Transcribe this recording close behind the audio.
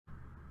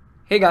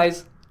Hey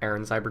guys,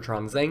 Aaron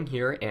Cybertron Zeng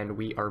here, and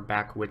we are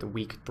back with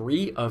week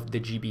 3 of the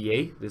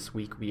GBA. This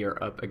week we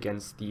are up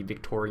against the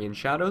Victorian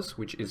Shadows,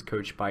 which is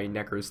coached by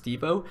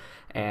NecroStevo,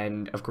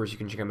 and of course you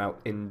can check them out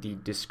in the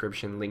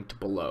description linked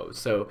below.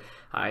 So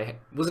I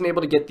wasn't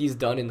able to get these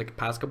done in the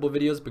past couple of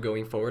videos, but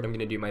going forward I'm going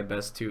to do my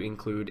best to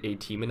include a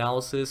team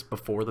analysis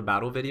before the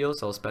battle video,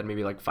 so I'll spend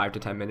maybe like 5 to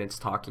 10 minutes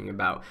talking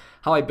about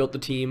how I built the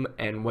team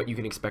and what you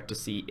can expect to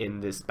see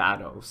in this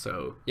battle.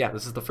 So yeah,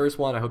 this is the first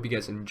one. I hope you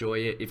guys enjoy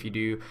it. If you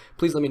do,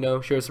 please let me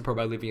know. Show support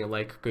by leaving a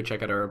like. Go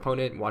check out our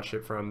opponent, watch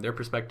it from their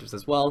perspectives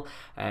as well.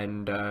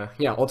 And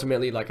yeah,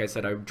 ultimately, like I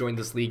said, I joined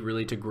this league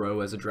really to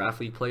grow as a draft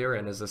league player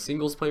and as a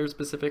singles player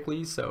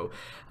specifically, so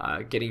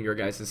getting your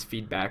guys'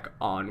 feedback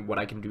on what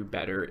I can do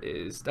better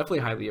is definitely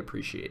highly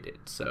appreciated.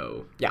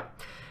 So yeah.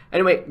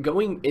 Anyway,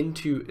 going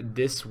into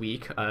this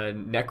week,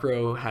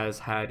 Necro has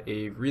had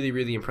a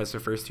really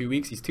impressive first 2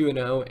 weeks. He's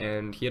 2-0,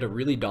 and he had a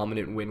really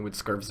dominant win with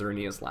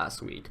Xerneas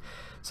last week.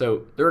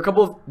 So there are a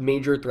couple of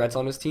major threats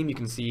on his team. You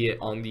can see it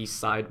on the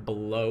side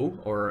below,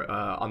 or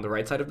on the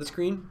right side of the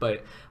screen,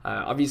 but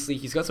obviously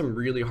he's got some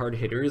really hard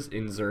hitters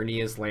in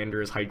Xerneas,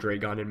 Landers,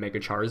 Hydreigon, and Mega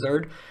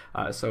Charizard.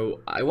 So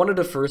I wanted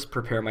to first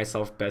prepare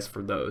myself best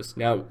for those.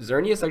 Now,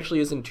 Xerneas actually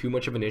isn't too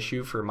much of an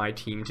issue for my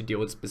team to deal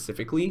with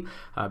specifically,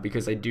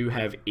 because I do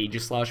have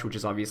Aegislash, which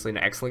is obviously an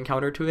excellent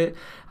counter to it.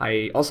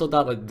 I also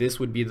thought that this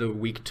would be the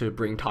week to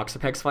bring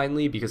Toxapex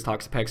finally, because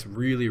Toxapex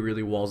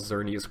really walls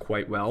Xerneas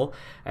quite well.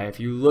 If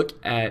you look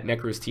at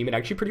Necro's team, it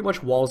actually pretty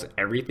much walls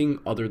everything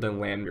other than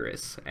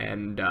Landorus,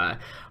 and I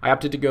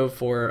opted to go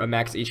for a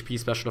max HP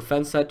special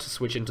defense set to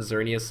switch into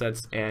Xerneas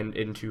sets and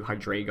into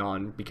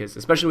Hydreigon, because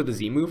especially with the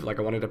Z move, like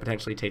I wanted to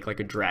potentially take like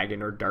a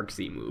Dragon or Dark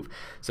Z move.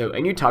 So I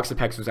knew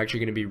Toxapex was actually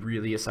going to be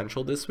really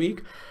essential this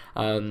week.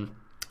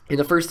 In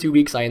the first 2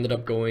 weeks, I ended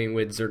up going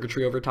with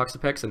Xurkitree over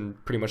Toxapex,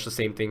 and pretty much the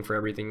same thing for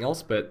everything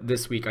else, but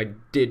this week I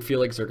did feel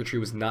like Xurkitree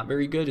was not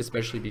very good,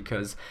 especially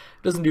because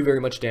it doesn't do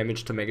very much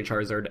damage to Mega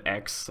Charizard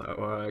X,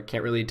 so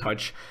can't really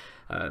touch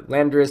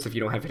Landorus if you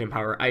don't have Hidden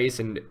Power Ice,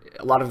 and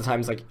a lot of the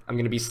times like I'm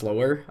going to be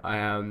slower,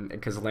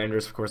 because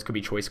Landorus of course could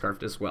be Choice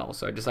Scarfed as well,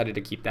 so I decided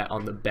to keep that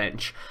on the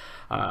bench.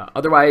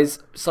 Otherwise,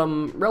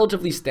 some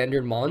relatively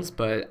standard mons,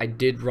 but I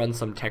did run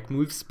some tech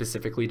moves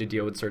specifically to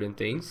deal with certain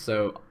things.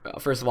 So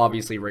first of all,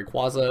 obviously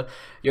Rayquaza.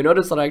 You'll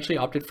notice that I actually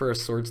opted for a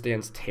Swords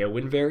Dance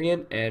Tailwind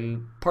variant,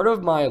 and part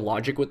of my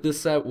logic with this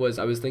set was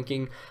I was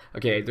thinking,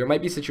 okay, there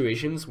might be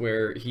situations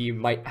where he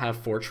might have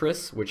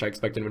Fortress, which I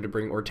expected him to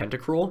bring, or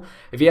Tentacruel.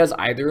 If he has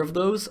either of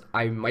those,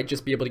 I might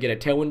just be able to get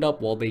a Tailwind up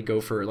while they go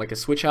for like a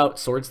switch out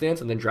Swords Dance,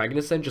 and then Dragon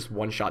Ascent just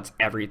one-shots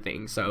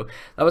everything. So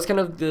that was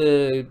kind of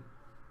the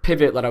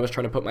pivot that I was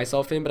trying to put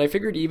myself in, but I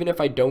figured even if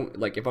I don't,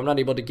 like, if I'm not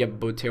able to get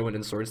both Tailwind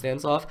and Swords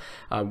Dance off,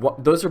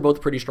 those are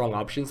both pretty strong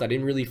options. I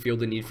didn't really feel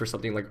the need for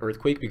something like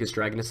Earthquake because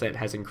Dragon Ascent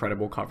has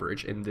incredible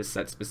coverage in this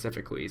set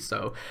specifically,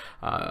 so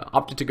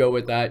opted to go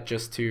with that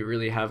just to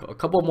really have a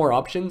couple more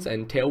options,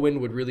 and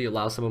Tailwind would really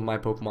allow some of my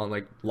Pokemon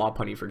like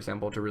Lopunny, for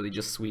example, to really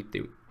just sweep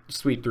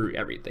through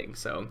everything.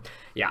 So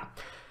yeah.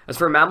 As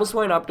for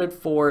Mamoswine, I opted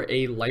for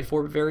a Life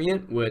Orb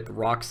variant with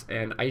Rocks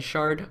and Ice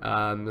Shard.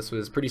 This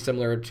was pretty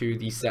similar to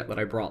the set that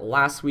I brought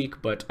last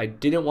week, but I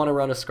didn't want to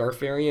run a Scarf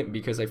variant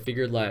because I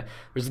figured that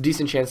there's a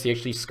decent chance he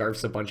actually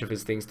Scarfs a bunch of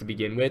his things to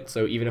begin with,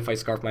 so even if I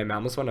Scarf my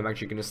Mamoswine, I'm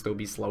actually going to still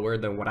be slower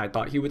than what I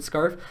thought he would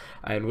Scarf,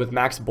 and with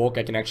Max Bulk,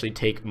 I can actually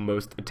take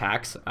most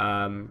attacks,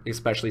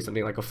 especially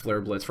something like a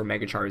Flare Blitz for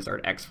Mega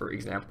Charizard X, for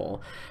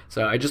example.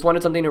 So I just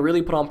wanted something to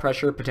really put on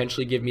pressure,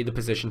 potentially give me the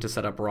position to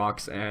set up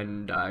Rocks,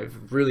 and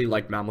I've really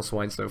liked Mamoswine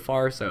so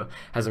far, so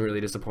hasn't really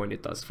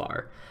disappointed thus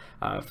far.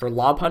 For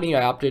Lopunny,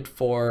 I opted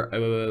for a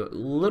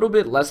little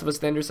bit less of a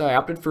standard set. I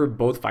opted for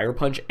both Fire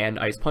Punch and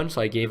Ice Punch,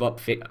 so I gave up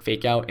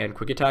Fake Out and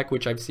Quick Attack,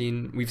 which we've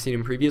seen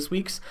in previous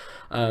weeks.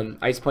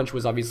 Ice Punch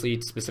was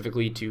obviously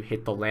specifically to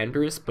hit the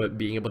Landorus, but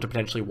being able to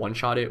potentially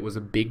one-shot it was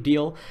a big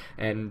deal,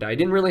 and I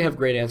didn't really have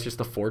great answers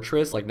to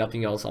Fortress. Like,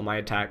 nothing else on my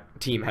attack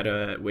team had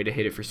a way to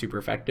hit it for super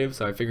effective,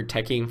 so I figured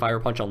teching Fire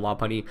Punch on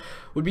Lopunny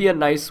would be a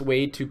nice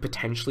way to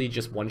potentially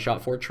just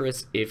one-shot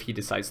Fortress if he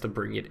decides to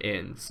bring it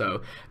in.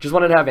 So just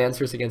wanted to have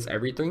answers against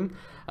everything.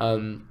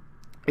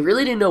 I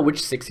really didn't know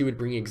which 6 he would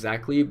bring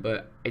exactly,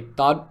 but I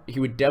thought he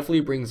would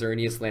definitely bring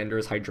Xerneas,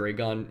 Landorus,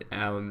 Hydreigon,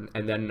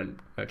 and then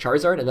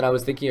Charizard, and then I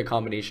was thinking a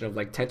combination of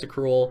like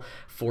Tentacruel,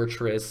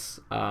 Fortress,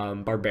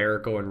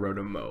 Barbarico, and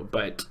Rotom-Mow,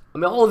 but I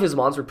mean all of his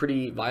mons were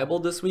pretty viable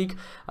this week.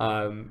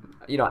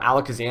 You know,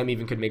 Alakazam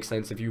even could make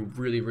sense if you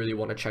really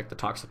want to check the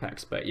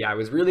Toxapex, but yeah, I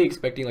was really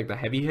expecting like the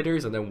heavy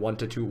hitters and then 1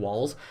 to 2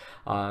 walls,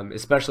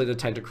 especially the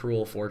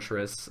Tentacruel,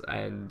 Fortress,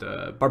 and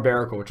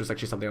Barbarico, which was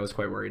actually something I was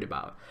quite worried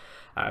about.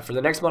 For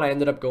the next one, I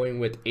ended up going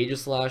with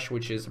Aegislash,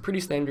 which is a pretty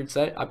standard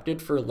set.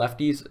 Opted for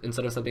lefties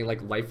instead of something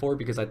like Life Orb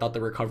because I thought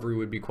the recovery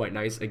would be quite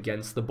nice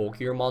against the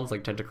bulkier mons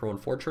like Tentacruel and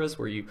Fortress,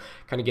 where you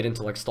kind of get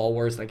into like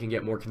Stalwarts and can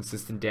get more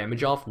consistent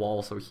damage off while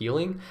also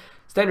healing.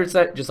 Standard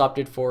set, just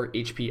opted for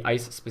HP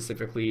Ice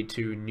specifically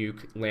to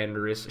nuke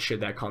Landorus should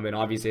that come in.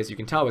 Obviously, as you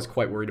can tell, I was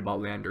quite worried about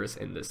Landorus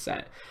in this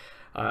set.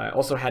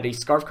 Also had a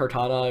Scarf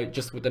Kartana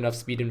just with enough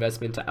speed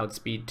investment to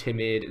outspeed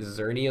timid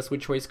Xerneas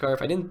with Choice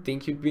Scarf. I didn't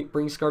think you'd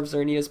bring Scarf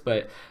Xerneas,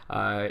 but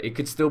it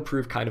could still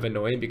prove kind of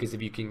annoying because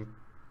if you can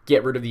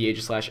get rid of the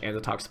Aegislash and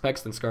the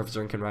Toxapex, then Scarf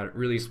Xern can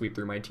really sweep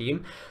through my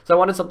team. So I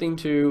wanted something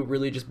to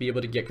really just be able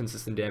to get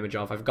consistent damage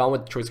off. I've gone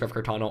with Choice Scarf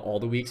Kartana all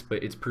the weeks,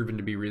 but it's proven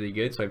to be really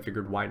good, so I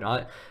figured why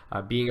not.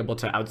 Being able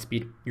to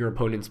outspeed your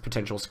opponent's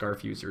potential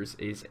Scarf users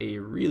is a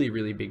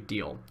really big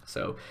deal.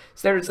 So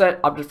standard set,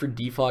 opted for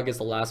Defog as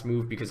the last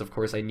move because of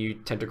course I knew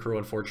Tentacruel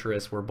and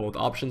Fortress were both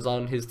options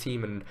on his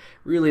team and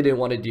really didn't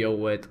want to deal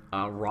with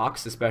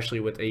rocks, especially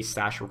with a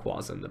Stash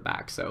Rayquaza in the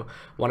back. So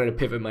wanted to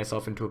pivot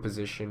myself into a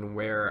position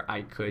where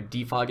I could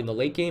defog in the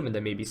late game and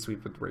then maybe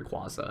sweep with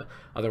Rayquaza.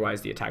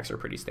 Otherwise the attacks are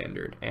pretty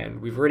standard.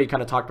 And we've already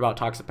kind of talked about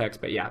Toxapex,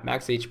 but yeah,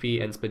 max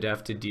HP and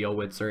Spadef to deal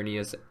with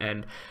Xerneas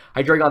and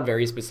Hydreigon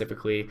very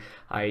specifically.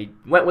 I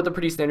went with a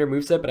pretty standard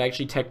moveset, but I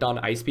actually teched on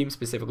Ice Beam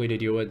specifically to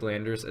deal with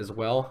Landorus as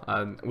well.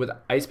 With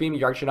Ice Beam,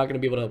 you're actually not going to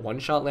be able to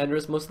one-shot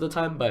Landorus most of the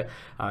time, but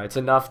it's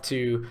enough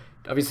to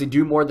obviously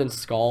do more than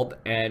Scald,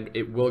 and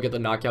it will get the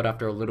knockout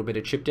after a little bit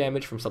of chip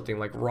damage from something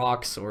like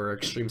Rocks or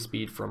Extreme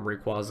Speed from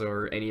Rayquaza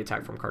or any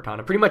attack from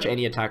Kartana. Pretty much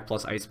any attack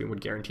plus Ice Beam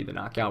would guarantee the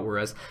knockout,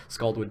 whereas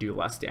Scald would do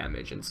less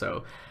damage. And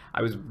so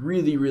I was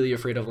really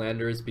afraid of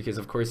Landorus because,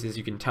 of course, as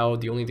you can tell,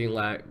 the only thing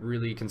that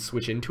really can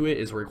switch into it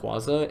is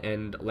Rayquaza,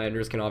 and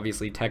Landorus can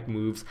obviously tech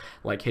moves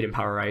like Hidden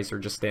Power Ice or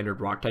just standard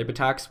rock type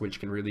attacks, which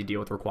can really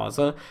deal with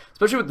Rayquaza,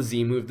 especially with the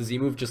Z move. The Z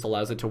move just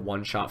allows it to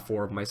one-shot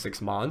 4 of my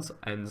 6 mons,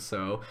 and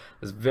so I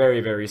was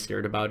very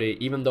scared about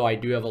it. Even though I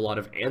do have a lot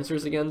of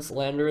answers against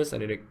Landorus,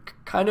 and it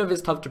kind of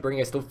is tough to bring,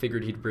 I still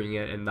figured he'd bring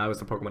it, and that was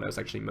the Pokemon I was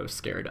actually most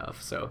scared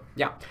of. So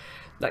yeah,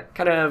 that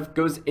kind of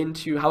goes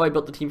into how I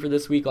built the team for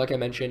this week. Like I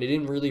mentioned, I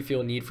didn't really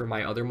feel need for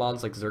my other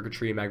mons like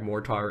Xurkitree,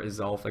 Magmortar,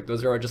 Izelf. Like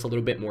those are just a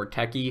little bit more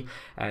techy,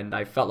 and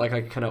I felt like I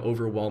could kind of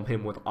overwhelm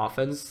him with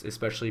offense,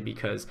 especially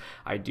because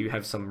I do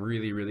have some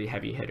really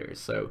heavy hitters.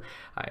 So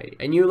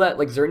I knew that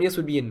like Xerneas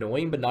would be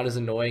annoying, but not as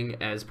annoying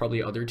as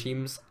probably other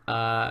teams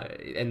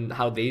and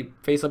how they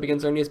face up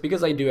against Xerneas,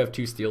 because I do have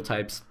 2 steel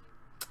types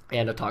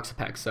and a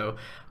Toxapex, so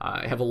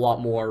I have a lot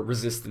more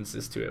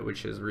resistances to it,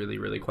 which is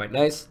really quite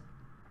nice.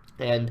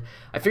 And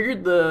I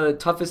figured the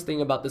toughest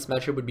thing about this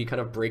matchup would be kind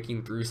of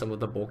breaking through some of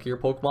the bulkier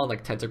Pokemon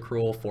like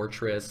Tentacruel,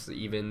 Fortress,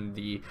 even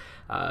the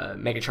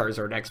Mega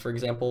Charizard X, for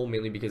example,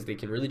 mainly because they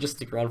can really just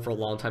stick around for a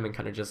long time and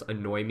kind of just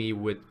annoy me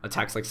with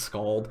attacks like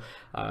Scald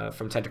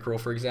from Tentacruel,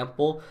 for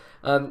example.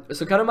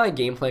 So kind of my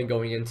game plan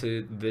going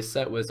into this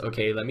set was,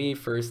 okay, let me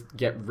first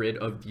get rid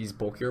of these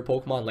bulkier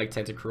Pokemon like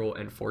Tentacruel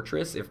and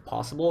Fortress, if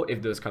possible,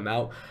 if those come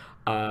out.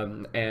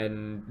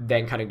 And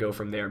then kind of go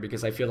from there,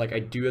 because I feel like I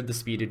do have the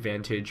speed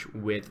advantage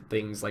with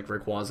things like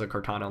Rayquaza,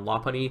 Kartana, and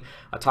Lopunny.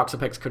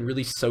 Toxapex can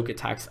really soak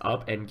attacks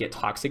up and get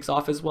Toxics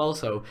off as well,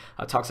 so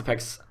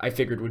Toxapex I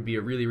figured would be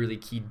a really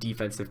key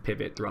defensive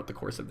pivot throughout the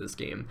course of this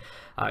game.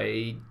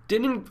 I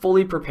didn't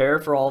fully prepare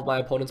for all of my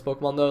opponent's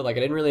Pokemon though. Like I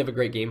didn't really have a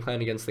great game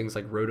plan against things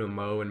like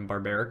Rotom-Mow and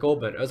Barbaracle,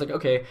 but I was like,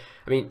 okay,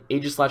 I mean,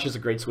 Aegislash is a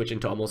great switch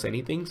into almost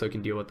anything, so I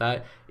can deal with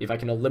that. If I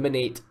can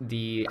eliminate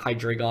the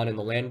Hydreigon and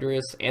the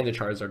Landorus and the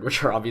Charizard,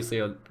 which are obviously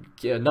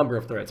a number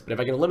of threats, but if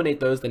I can eliminate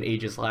those, then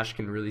Aegislash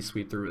can really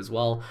sweep through as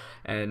well.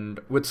 And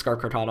with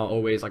Scarf Kartana,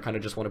 always I kind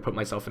of just want to put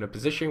myself in a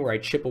position where I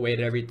chip away at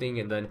everything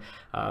and then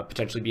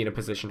potentially be in a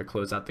position to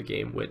close out the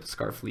game with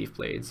Scarf Leaf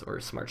Blades or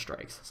Smart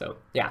Strikes. So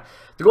yeah,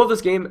 the goal of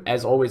this game,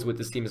 as always with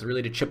this team, is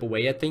really to chip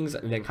away at things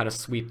and then kind of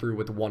sweep through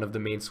with one of the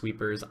main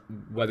sweepers,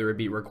 whether it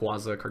be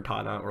Rayquaza,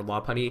 Kartana, or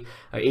Lopunny.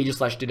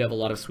 Aegislash did have a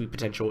lot of sweep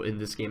potential in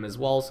this game as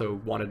well, so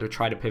wanted to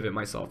try to pivot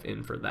myself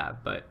in for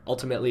that. But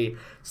ultimately,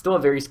 still a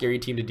very scary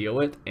team to deal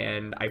with,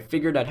 and I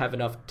figured I'd have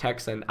enough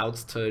techs and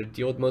outs to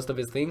deal with most of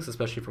his things,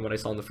 especially from what I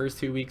saw in the first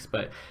 2 weeks.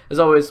 But as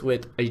always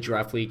with a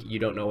draft league, you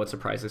don't know what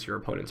surprises your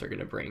opponents are going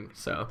to bring.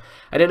 So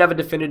I didn't have a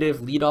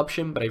definitive lead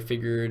option, but I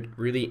figured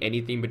really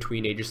anything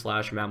between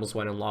Aegislash,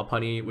 Mamoswine, and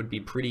Lopunny would be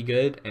pretty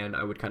good, and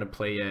I would kind of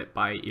play it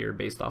by ear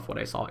based off what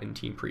I saw in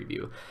team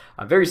preview.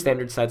 Very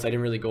standard sets. I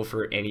didn't really go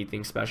for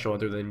anything special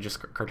other than just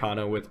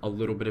Kartana with a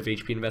little bit of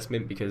HP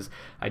investment, because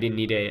I didn't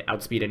need to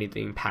outspeed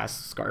anything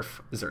past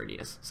Scarf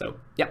Xerneas. So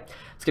yeah,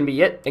 that's gonna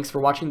be it. Thanks for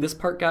watching this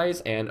part,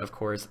 guys, and of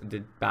course the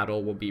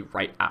battle will be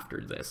right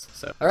after this.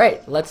 So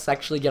alright, let's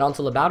actually get on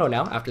to the battle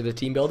now after the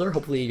team builder.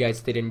 Hopefully you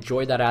guys did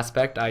enjoy that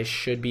aspect. I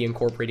should be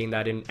incorporating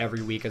that in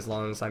every week as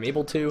long as I'm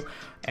able to,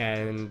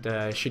 and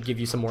should give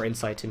you some more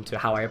insight into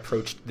how I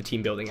approached the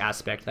team building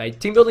aspect.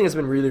 Team building has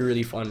been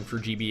really fun for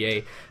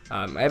GBA.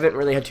 I haven't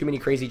really had too many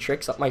crazy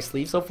tricks up my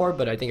sleeve so far,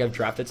 but I think I've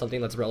drafted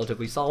something that's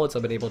relatively solid, so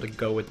I've been able to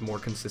go with more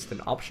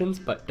consistent options,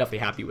 but definitely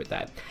happy with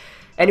that.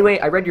 Anyway,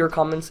 I read your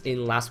comments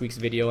in last week's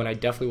video, and I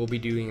definitely will be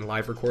doing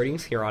live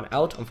recordings here on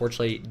out.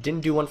 Unfortunately,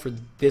 didn't do one for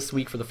this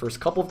week for the first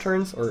couple of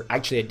turns, or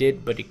actually I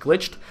did, but it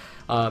glitched.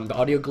 The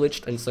audio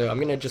glitched, and so I'm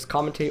going to just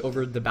commentate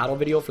over the battle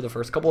video for the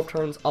first couple of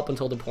turns up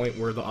until the point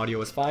where the audio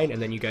is fine,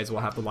 and then you guys will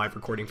have the live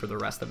recording for the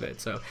rest of it.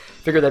 So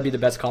figured that'd be the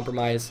best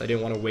compromise. I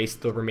didn't want to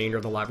waste the remainder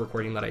of the live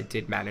recording that I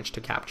did manage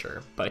to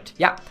capture. But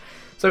yeah,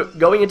 So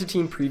going into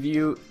team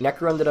preview,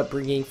 Necro ended up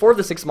bringing 4 of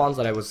the 6 mons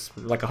that I was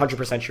like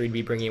 100% sure he'd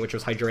be bringing, which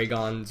was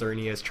Hydreigon,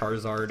 Xerneas,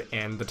 Charizard,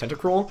 and the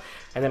Tentacruel.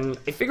 And then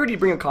I figured he'd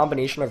bring a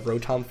combination of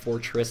Rotom,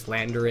 Fortress,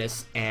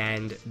 Landorus,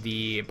 and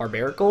the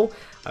Barbarical.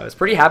 I was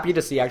pretty happy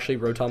to see actually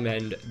Rotom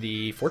and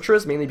the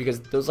Fortress, mainly because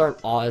those aren't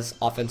as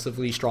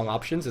offensively strong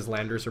options as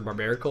Landorus or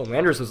Barbarical. And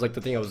Landorus was like the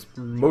thing I was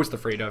most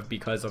afraid of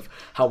because of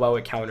how well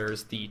it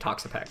counters the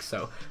Toxapex. So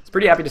I was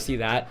pretty happy to see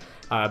that.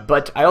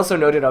 But I also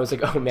noted, I was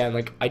like, oh man,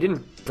 like I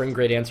didn't bring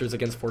great answers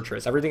against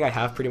Fortress. Everything I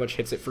have pretty much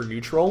hits it for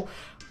neutral,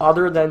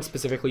 other than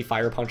specifically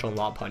Fire Punch on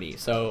Lopunny.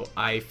 So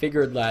I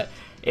figured that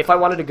if I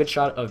wanted a good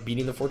shot of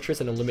beating the Fortress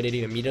and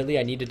eliminating immediately,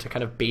 I needed to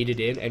kind of bait it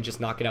in and just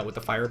knock it out with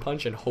the Fire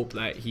Punch and hope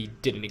that he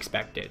didn't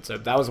expect it. So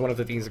that was one of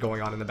the things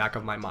going on in the back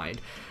of my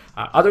mind.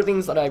 Other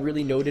things that I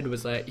really noted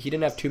was that he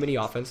didn't have too many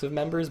offensive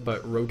members,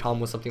 but Rotom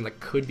was something that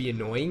could be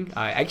annoying.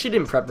 I actually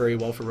didn't prep very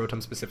well for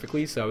Rotom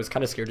specifically, so I was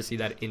kind of scared to see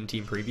that in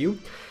team preview.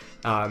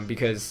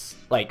 Because,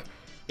 like,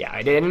 yeah,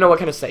 I didn't know what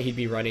kind of set he'd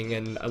be running,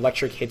 and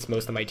Electric hits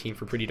most of my team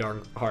for pretty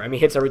darn hard. I mean,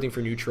 hits everything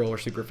for neutral or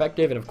super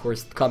effective, and of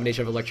course, the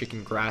combination of Electric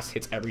and Grass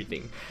hits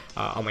everything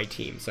on my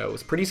team. So I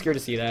was pretty scared to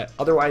see that.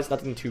 Otherwise,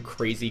 nothing too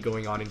crazy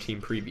going on in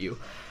team preview.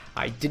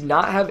 I did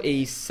not have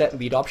a set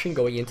lead option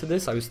going into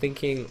this. I was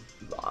thinking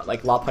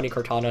like Lopunny,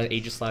 Kartana,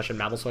 Aegislash, and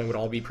Mamoswine would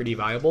all be pretty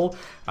viable.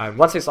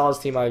 Once I saw his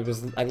team, I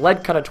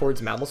led kind of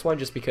towards Mamoswine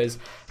just because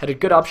had a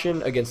good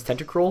option against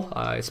Tentacruel,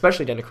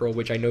 especially Tentacruel,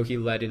 which I know he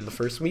led in the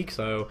first week.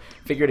 So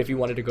figured if he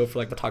wanted to go for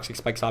like the Toxic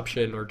Spikes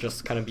option or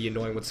just kind of be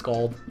annoying with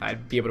Scald,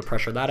 I'd be able to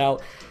pressure that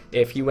out.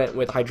 If he went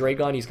with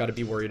Hydreigon, he's got to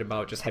be worried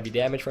about just heavy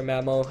damage from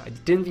Mamo. I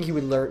didn't think he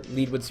would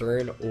lead with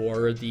Zern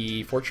or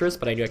the Fortress,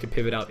 but I knew I could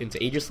pivot out into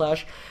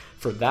Aegislash.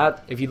 For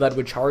that, if he led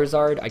with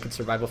Charizard, I could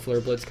survive a Flare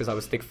Blitz because I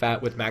was thick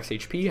fat with max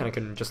HP and I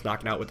could just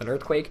knock it out with an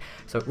Earthquake.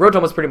 So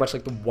Rotom was pretty much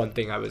like the one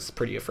thing I was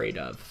pretty afraid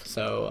of.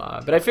 So,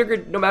 but I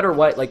figured no matter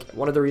what, like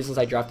one of the reasons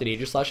I drafted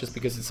Aegislash is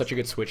because it's such a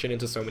good switch in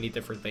into so many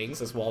different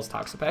things as well as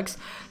Toxapex.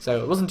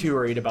 So I wasn't too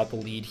worried about the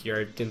lead here.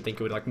 I didn't think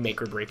it would like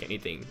make or break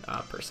anything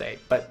per se.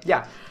 But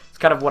yeah.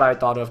 Kind of what I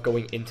thought of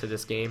going into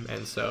this game.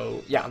 And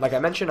so yeah, like I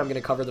mentioned, I'm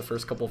going to cover the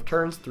first couple of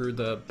turns through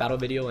the battle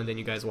video, and then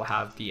you guys will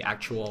have the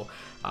actual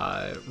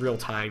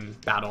real-time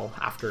battle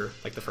after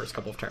like the first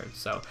couple of turns.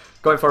 So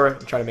going forward,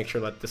 I'm trying to make sure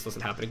that this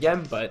doesn't happen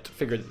again, but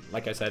figured,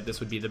 like I said, this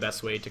would be the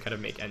best way to kind of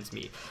make ends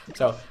meet.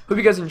 So hope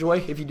you guys enjoy.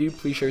 If you do,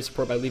 please share your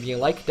support by leaving a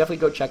like. Definitely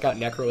go check out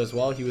Necro as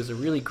well. He was a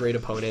really great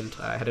opponent.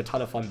 I had a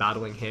ton of fun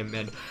battling him,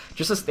 and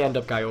just a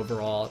stand-up guy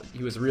overall.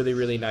 He was really,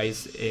 really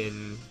nice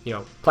in, you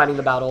know, planning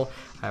the battle.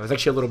 I was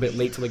actually a little bit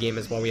late to the game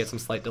as well. We had some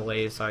slight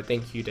delays, so I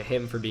thank you to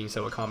him for being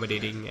so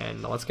accommodating,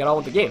 and let's get on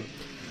with the game.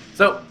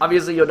 So,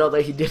 obviously, you'll know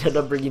that he did end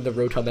up bringing the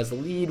Rotom as the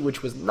lead,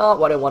 which was not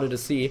what I wanted to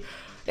see.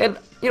 And,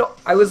 you know,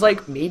 I was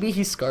like, maybe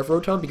he's Scarf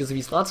Rotom, because if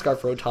he's not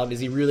Scarf Rotom, is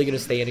he really going to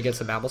stay in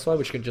against a Mamoswine,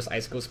 which can just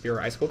Icicle Spear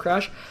or Icicle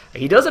Crash?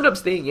 He does end up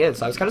staying in,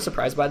 so I was kind of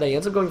surprised by that. He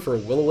ends up going for a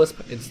Will-O-Wisp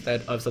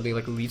instead of something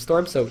like a Leaf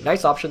Storm, so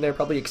nice option there.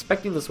 Probably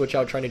expecting the switch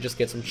out, trying to just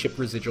get some chip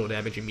residual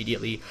damage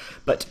immediately,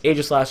 but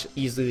Aegislash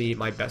easily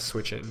my best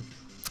switch in.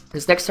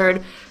 This next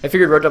turn, I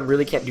figured Rotom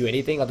really can't do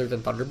anything other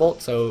than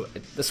Thunderbolt, so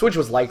the switch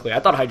was likely. I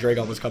thought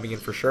Hydreigon was coming in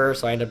for sure,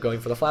 so I ended up going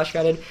for the Flash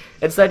Cannon.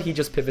 Instead, he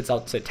just pivots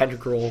out to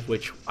Tentacruel,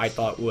 which I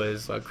thought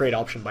was a great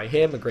option by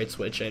him, a great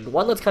switch, and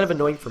one that's kind of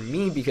annoying for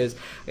me because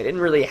I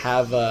didn't really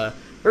have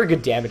very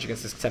good damage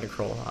against this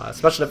Tentacruel.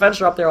 Special Defense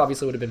drop there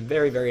obviously would have been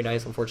very, very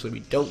nice. Unfortunately,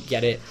 we don't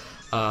get it.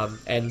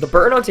 And the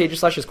burn on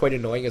Aegislash is quite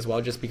annoying as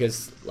well, just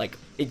because like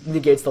it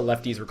negates the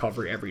lefty's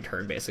recovery every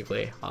turn,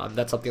 basically.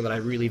 That's something that I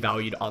really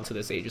valued onto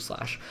this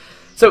Aegislash.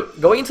 So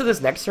going into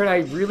this next turn, I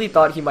really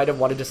thought he might have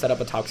wanted to set up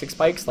a Toxic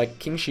Spikes. Like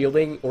King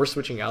Shielding or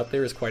switching out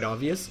there is quite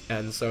obvious,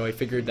 and so I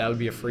figured that would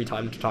be a free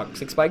time to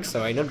Toxic Spikes.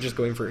 So I ended up just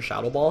going for a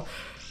Shadow Ball.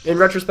 In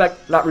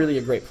retrospect, not really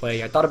a great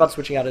play. I thought about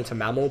switching out into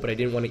Mamo, but I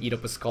didn't want to eat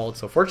up a Scald,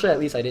 so fortunately at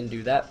least I didn't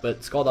do that,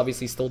 but Scald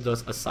obviously still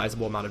does a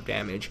sizable amount of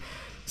damage.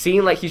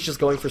 Seeing like he's just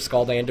going for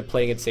Scald, I ended up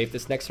playing it safe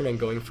this next turn and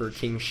going for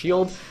King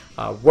Shield.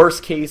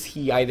 Worst case,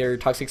 he either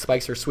Toxic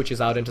Spikes or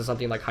switches out into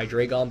something like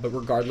Hydreigon, but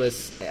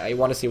regardless, I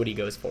want to see what he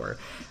goes for.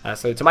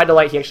 So to my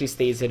delight, he actually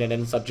stays in and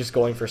ends up just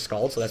going for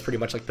Scald, so that's pretty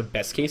much like the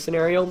best case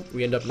scenario.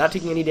 We end up not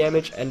taking any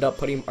damage, end up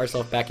putting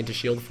ourselves back into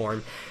Shield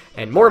form,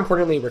 and more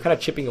importantly, we're kind of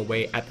chipping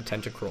away at the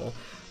Tentacruel.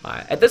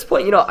 At this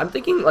point, you know, I'm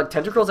thinking like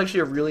Tentacruel is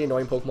actually a really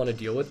annoying Pokemon to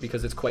deal with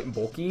because it's quite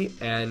bulky,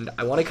 and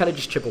I want to kind of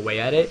just chip away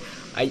at it.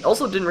 I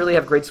also didn't really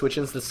have great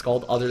switch-ins to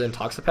Scald other than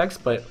Toxapex,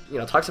 but, you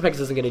know,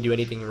 Toxapex isn't going to do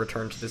anything in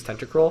return to this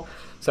Tentacruel.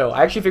 So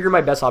I actually figured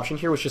my best option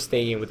here was just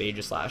staying in with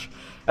Aegislash.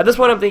 At this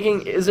point, I'm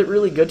thinking, is it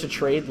really good to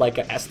trade like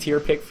a S tier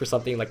pick for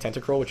something like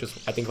Tentacruel, which is,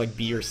 I think, like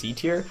B or C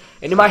tier?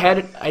 And in my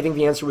head, I think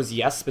the answer was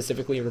yes,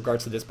 specifically in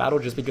regards to this battle,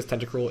 just because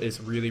Tentacruel is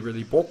really,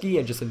 really bulky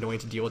and just annoying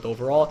to deal with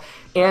overall.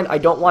 And I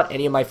don't want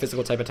any of my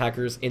physical type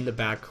attackers in the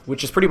back,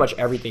 which is pretty much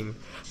everything,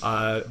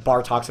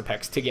 bar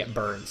Toxapex, to get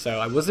burned. So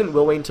I wasn't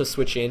willing to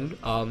switch in,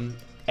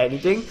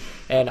 anything,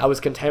 and I was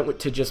content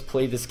to just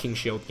play this King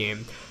Shield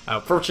game.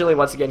 Fortunately,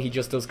 once again, he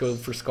just does go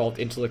for Scald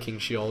into the King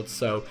Shield,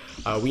 so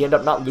we end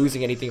up not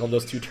losing anything on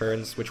those 2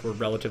 turns, which were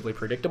relatively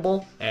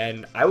predictable,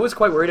 and I was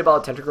quite worried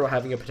about Tentacruel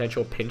having a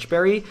potential pinch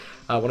berry,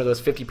 one of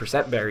those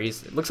 50%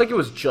 berries. It looks like it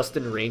was just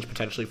in range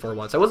potentially for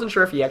once. I wasn't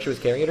sure if he actually was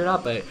carrying it or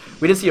not, but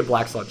we did see a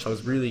Black Sludge, so I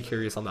was really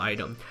curious on the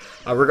item.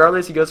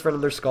 Regardless, he goes for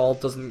another Scald,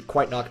 doesn't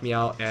quite knock me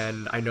out,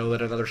 and I know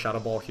that another Shadow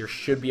Ball here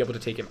should be able to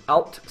take him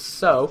out,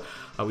 so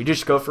we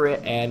just go for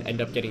it and end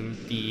up getting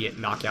the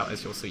knockout,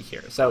 as you'll see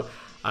here. So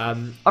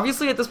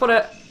obviously at this point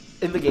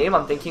in the game,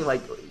 I'm thinking,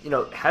 like, you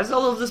know, has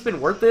all of this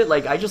been worth it?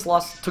 Like, I just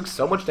took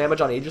so much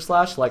damage on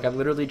Aegislash, like, I'm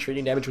literally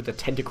trading damage with a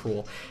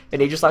Tentacruel,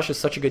 and Aegislash is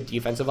such a good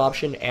defensive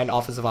option and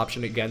offensive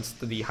option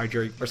against the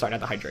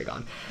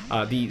Hydreigon,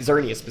 the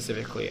Xerneas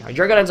specifically.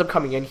 Hydreigon ends up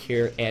coming in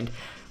here, and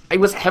I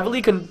was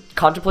heavily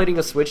contemplating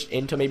a switch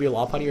into maybe a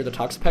Lopunny or the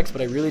Toxapex,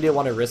 but I really didn't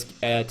want to risk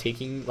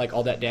taking, like,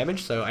 all that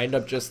damage, so I end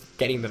up just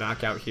getting the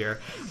knockout here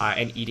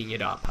and eating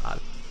it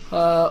up.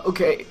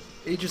 Okay,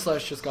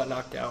 Aegislash just got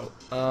knocked out.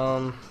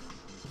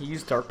 He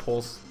used Dark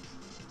Pulse.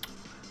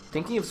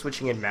 Thinking of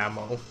switching in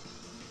Mammo.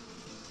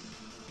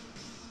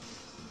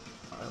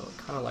 I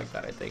kind of like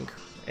that, I think.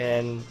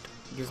 And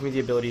gives me the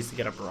abilities to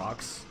get up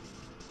rocks.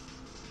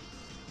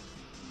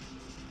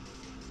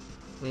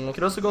 I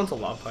could also go into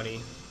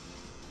Lopunny.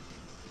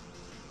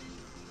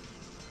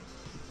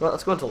 Well,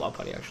 let's go into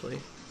Lopunny, actually.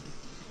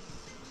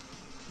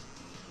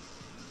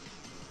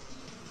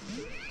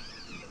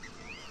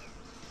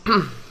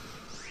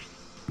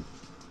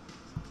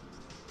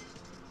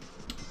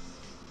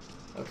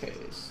 Okay,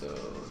 so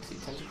let's see,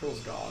 Tentacruel's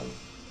gone.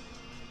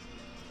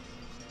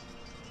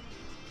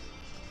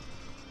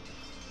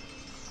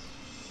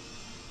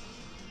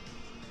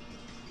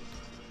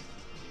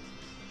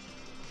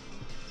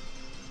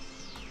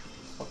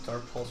 Fuck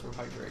Dark Pulse from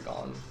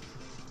Hydreigon.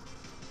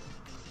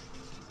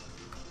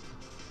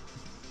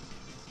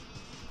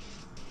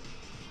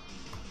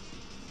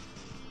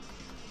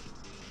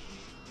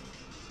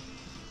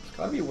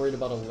 Gotta be worried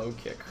about a low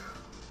kick.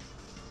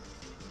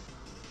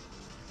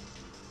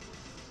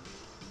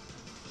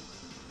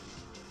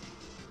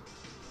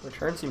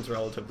 Return seems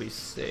relatively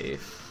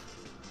safe.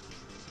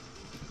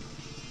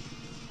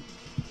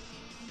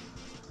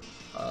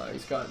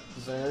 He's got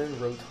Xern,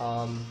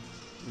 Rotom,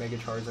 Mega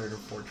Charizard, and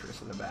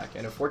Fortress in the back.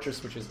 And a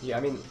Fortress, which is, yeah,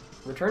 I mean,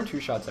 return 2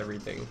 shots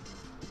everything.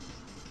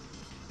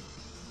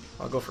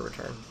 I'll go for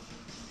return.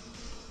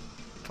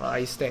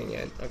 He's staying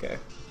in. Okay.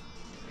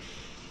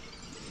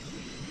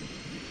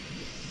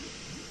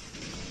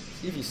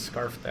 See if he's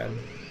Scarfed then.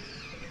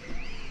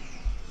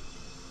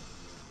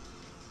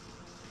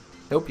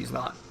 Nope, he's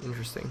not.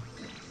 Interesting.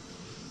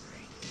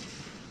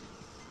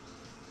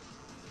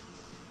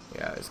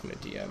 Yeah, he's gonna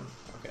DM.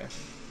 Okay.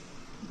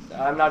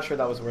 I'm not sure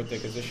that was worth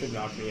it because this should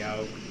knock me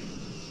out.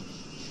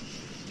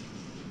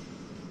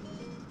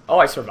 Oh,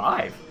 I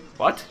survive.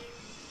 What?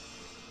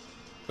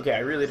 Okay, I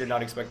really did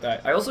not expect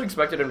that. I also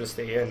expected him to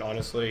stay in,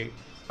 honestly.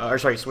 Or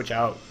sorry, switch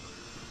out.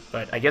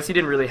 But I guess he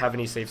didn't really have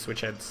any safe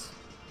switch heads.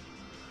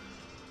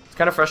 It's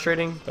kind of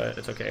frustrating, but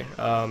it's okay.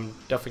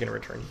 Definitely gonna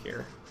return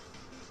here.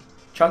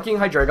 Chunking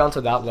Hydreigon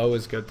to that low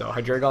is good, though.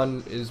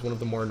 Hydreigon is one of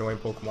the more annoying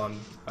Pokemon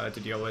to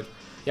deal with.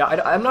 Yeah,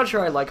 I'm not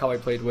sure I like how I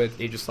played with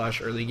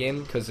Aegislash early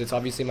game, because it's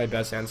obviously my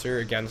best answer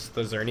against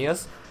the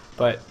Xerneas,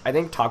 but I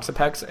think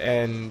Toxapex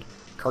and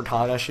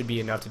Kartana should be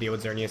enough to deal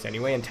with Xerneas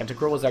anyway, and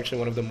Tentacruel was actually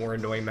one of the more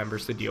annoying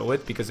members to deal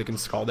with, because it can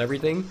Scald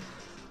everything,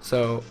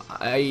 so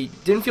I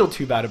didn't feel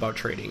too bad about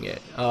trading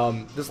it.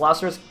 This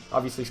last turn is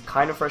obviously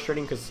kind of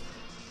frustrating, because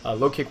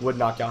low kick would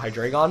knock out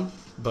Hydreigon,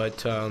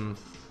 but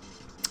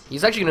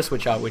he's actually going to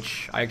switch out,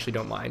 which I actually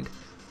don't mind.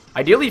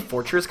 Ideally,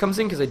 Fortress comes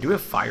in because I do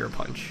have Fire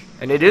Punch,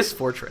 and it is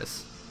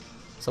Fortress.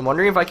 So I'm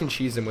wondering if I can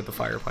cheese him with the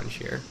Fire Punch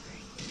here.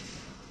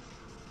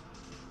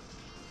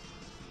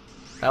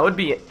 That would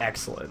be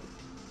excellent.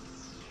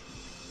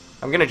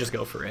 I'm going to just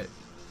go for it.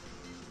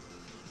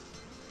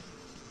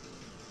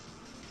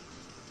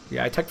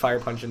 Yeah, I took Fire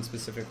Punch in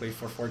specifically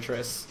for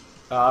Fortress.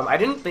 I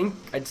didn't think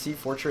I'd see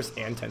Fortress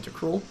and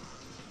Tentacruel.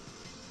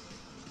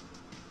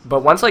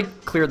 But once I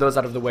clear those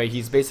out of the way,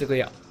 he's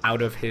basically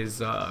out of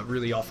his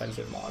really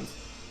offensive mons.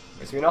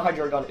 Okay, so we know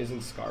Hydreigon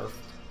isn't Scarfed.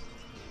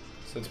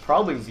 So it's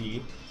probably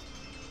Z.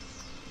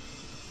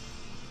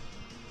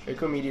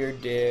 Draco Meteor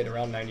did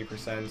around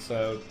 90%,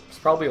 so it's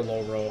probably a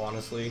low roll,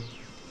 honestly.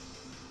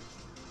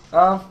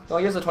 Well,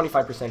 he has a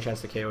 25%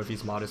 chance to KO if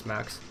he's Modest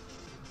Max.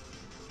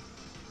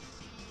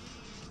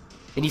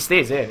 And he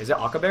stays in. Is it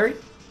Akaberry?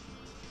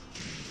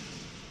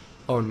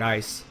 Oh,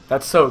 nice.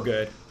 That's so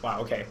good.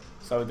 Wow, okay.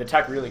 So the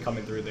tech really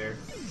coming through there.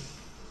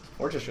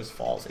 Fortress just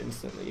falls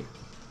instantly.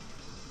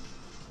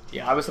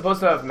 Yeah, I was supposed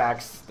to have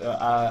maxed.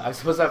 I was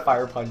supposed to have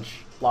Fire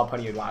Punch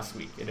Lopunny last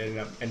week. It ended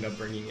up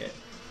bringing it.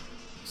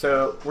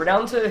 So we're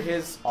down to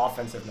his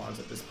offensive mons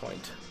at this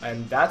point,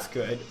 and that's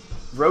good.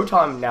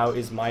 Rotom now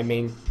is my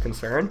main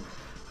concern.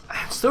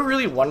 I'm still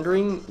really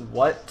wondering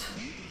what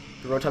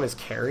the Rotom is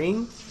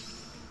carrying.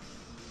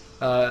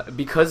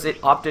 because it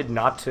opted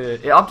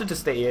to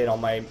stay in on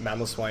my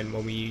Mamoswine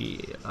when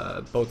we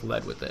both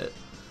led with it,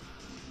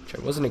 which I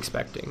wasn't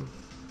expecting.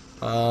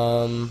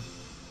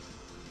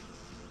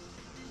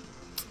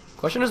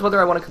 Question is whether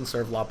I want to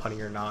conserve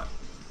Lopunny or not.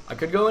 I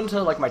could go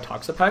into like my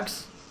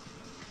Toxapex.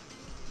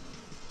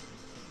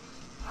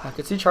 I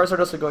could see Charizard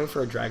also going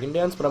for a Dragon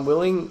Dance, but I'm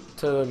willing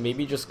to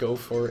maybe just go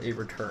for a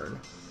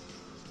return.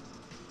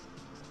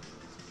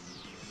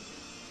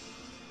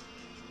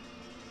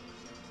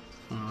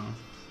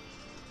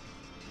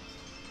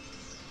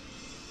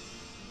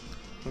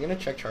 I'm gonna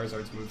check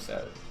Charizard's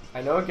moveset.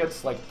 I know it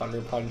gets like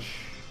Thunder Punch,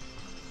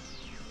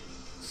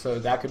 so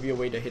that could be a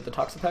way to hit the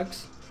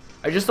Toxapex.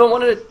 I just don't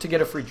want it to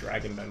get a free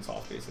Dragon Dance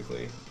off,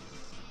 basically.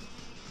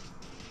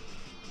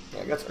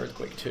 Yeah, it gets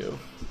Earthquake too.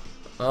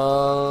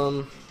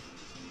 I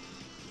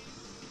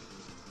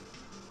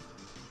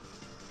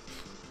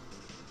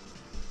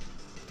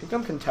think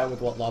I'm content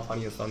with what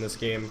Lopunny has done this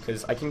game,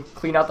 because I can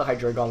clean out the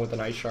Hydreigon with an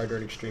Ice Shard or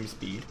an Extreme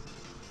Speed.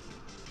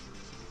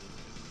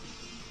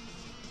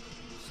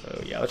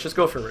 So yeah, let's just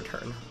go for a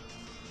return. I'm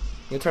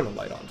gonna turn the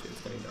light on too,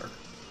 it's getting dark.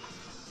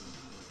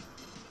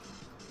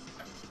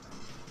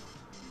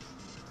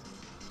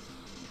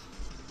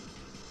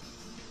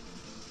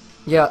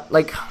 Yeah,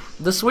 like,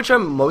 the switch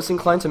I'm most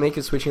inclined to make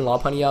is switching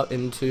Lopunny out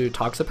into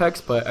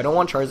Toxapex, but I don't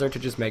want Charizard to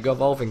just Mega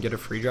Evolve and get a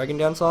free Dragon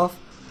Dance off.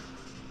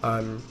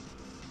 And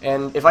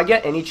if I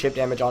get any chip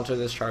damage onto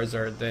this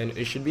Charizard, then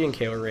it should be in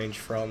KO range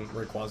from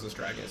Rayquaza's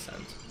Dragon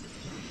Ascent.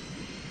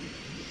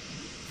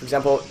 For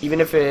example,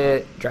 even if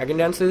it Dragon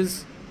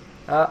Dances,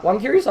 well, I'm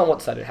curious on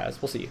what set it has.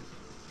 We'll see.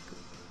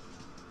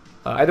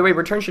 Either way,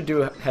 return should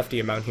do a hefty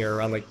amount here,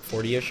 around like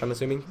 40-ish, I'm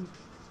assuming.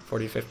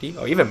 40 to 50?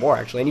 Oh, even more,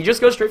 actually. And he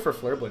just goes straight for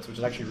Flare Blitz, which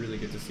is actually really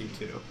good to see,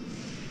 too.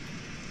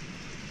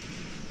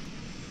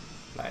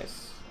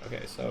 Nice.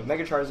 Okay, so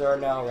Mega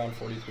Charizard now around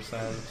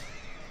 40%.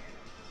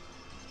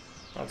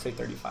 I'd say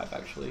 35,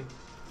 actually.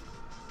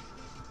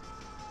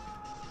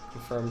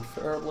 Confirmed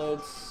Flare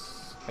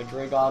Blitz.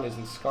 Hydreigon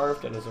isn't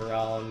Scarfed and is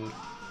around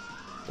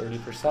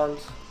 30%.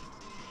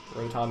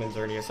 Rotom and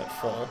Xerneas at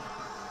full.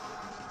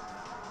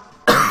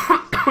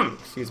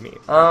 Excuse me.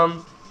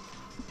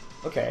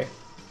 Okay.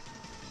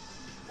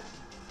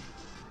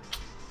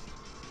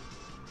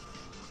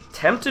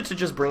 Tempted to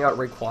just bring out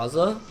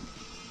Rayquaza,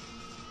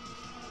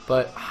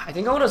 but I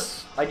think I want to.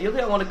 Ideally,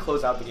 I want to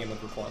close out the game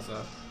with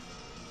Rayquaza.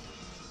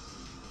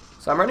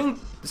 So I'm running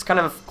this kind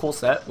of cool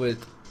set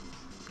with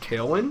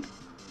Tailwind.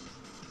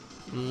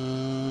 I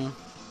mean,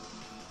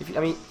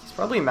 he's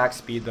probably max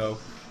speed though.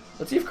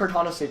 Let's see if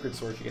Kartana's Sacred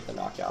Sword can get the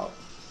knockout.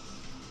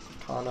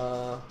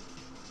 Kartana.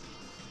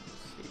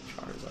 Let's see,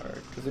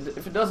 Charizard. Because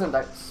if it doesn't,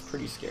 that's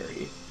pretty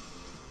scary.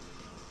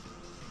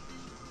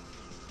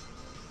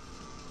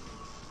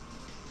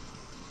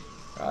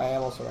 I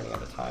am also running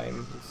out of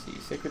time. Let's see,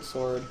 Sacred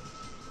Sword.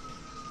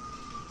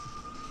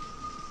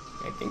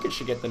 I think it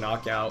should get the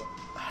knockout.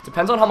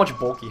 Depends on how much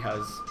bulk he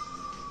has.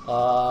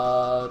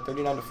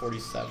 39 to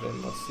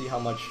 47. Let's see how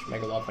much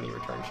Mega Lopunny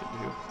return should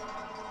do.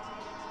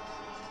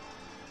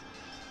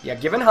 Yeah,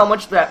 given how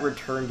much that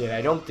return did,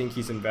 I don't think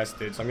he's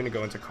invested, so I'm gonna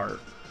go into cart.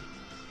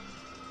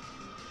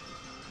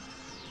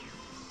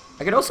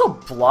 I could also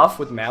bluff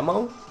with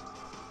Mamo.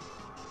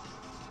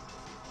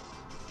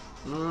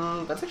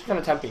 That's actually kind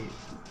of tempting.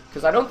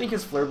 Because I don't think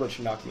his Flare Blitz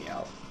should knock me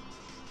out.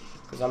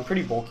 Because I'm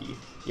pretty bulky.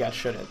 Yeah, it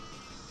shouldn't.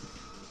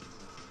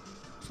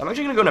 So I'm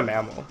actually going to go to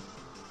Mamo.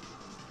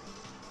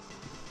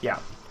 Yeah.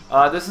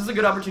 This is a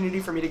good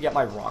opportunity for me to get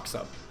my rocks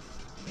up.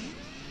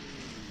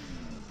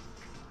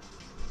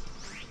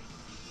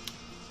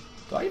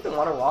 Do I even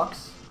want a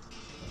rocks?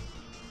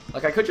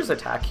 Like, I could just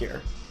attack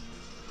here.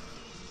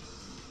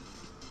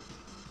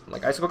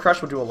 Like, Icicle Crush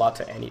would do a lot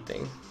to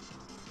anything.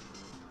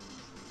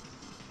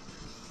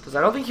 Because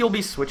I don't think he'll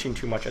be switching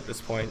too much at this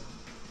point.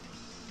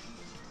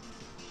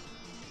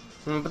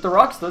 But the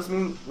rocks does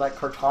mean like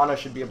Kartana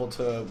should be able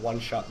to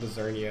one-shot the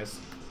Xerneas.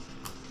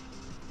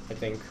 I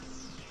think.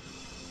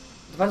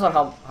 Depends on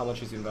how much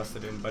he's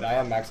invested in, but I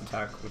am max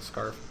attack with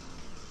Scarf.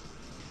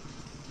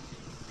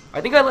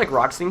 I think I like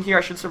Roxing here.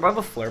 I should survive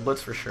a Flare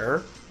Blitz for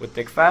sure with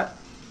Thick Fat.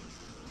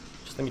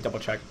 Just let me double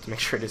check to make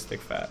sure it is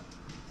Thick Fat.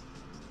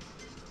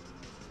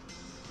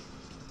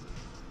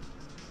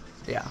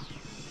 Yeah.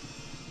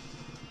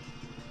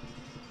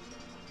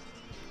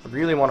 I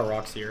really want a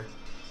Rocks here.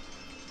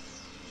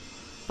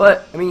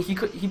 But, I mean,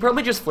 he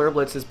probably just Flare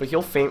Blitzes, but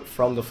he'll faint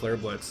from the Flare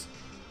Blitz.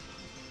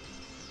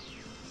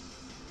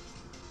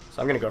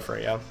 So I'm gonna go for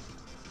it, yeah.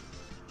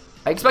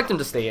 I expect him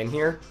to stay in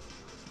here.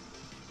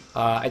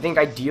 I think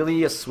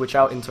ideally a switch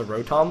out into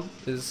Rotom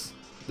is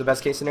the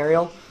best case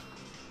scenario.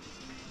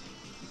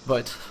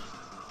 But,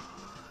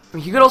 I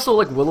mean, he could also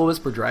like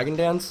Will-O-Wisp or Dragon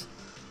Dance.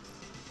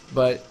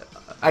 But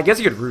I guess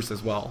he could Roost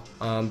as well.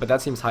 But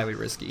that seems highly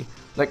risky.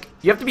 Like,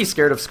 you have to be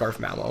scared of Scarf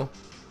Mamo.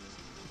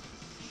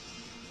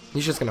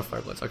 He's just gonna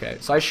Flare Blitz. Okay,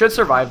 so I should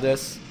survive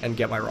this and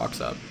get my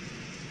rocks up.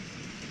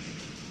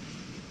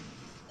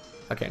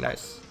 Okay,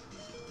 nice.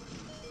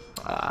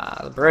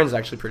 The burn's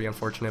actually pretty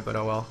unfortunate, but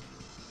oh well.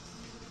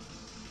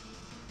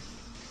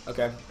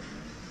 Okay.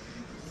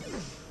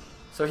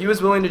 So he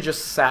was willing to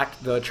just sack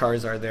the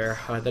Charizard there.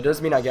 That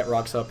does mean I get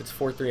rocks up. It's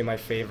 4-3 in my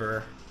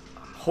favor.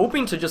 I'm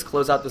hoping to just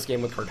close out this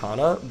game with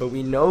Kartana, but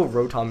we know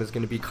Rotom is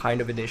going to be kind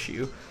of an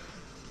issue.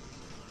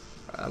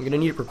 I'm going to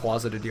need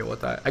Rayquaza to deal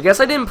with that. I guess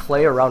I didn't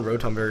play around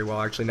Rotom very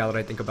well, actually, now that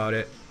I think about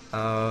it.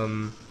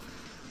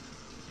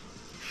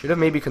 Should have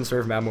maybe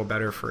conserved Mamo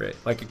better for it.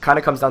 Like, it kind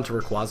of comes down to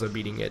Rayquaza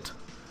beating it.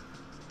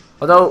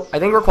 Although, I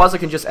think Rayquaza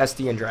can just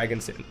SD and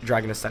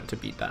Dragon Ascent to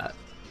beat that.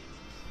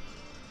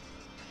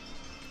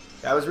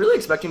 Yeah, I was really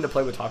expecting to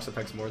play with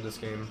Toxapex more this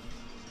game.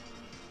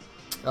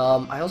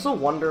 I also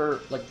wonder,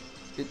 like,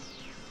 I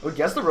would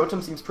guess the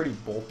Rotom seems pretty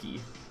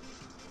bulky.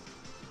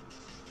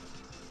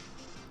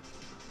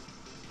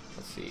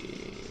 Let's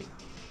see.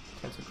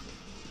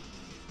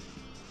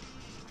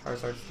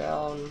 Charizard's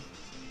down.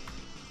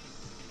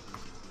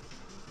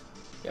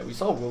 Yeah, we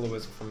saw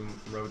Will-O-Wisp from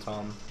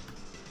Rotom.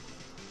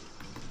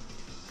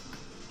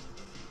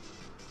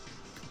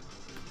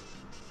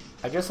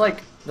 I just,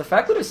 like, the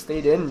fact that it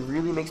stayed in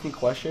really makes me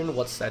question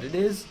what set it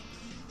is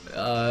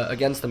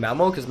against the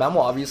Mamo, because Mamo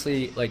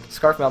obviously, like,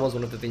 Scarf Mamo is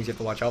one of the things you have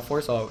to watch out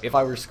for, so if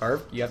I were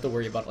Scarf, you have to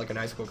worry about, like, an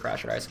Icicle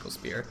Crash or Icicle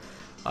Spear.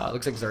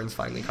 Looks like Xern's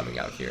finally coming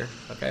out here,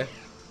 okay?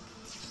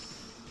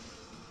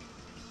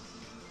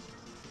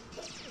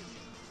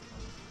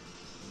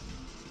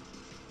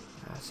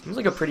 Seems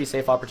like a pretty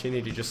safe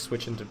opportunity to just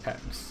switch into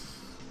Pex.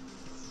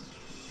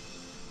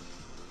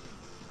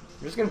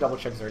 I'm just gonna double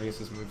check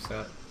Xerneas'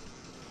 moveset.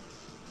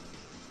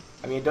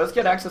 I mean, it does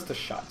get access to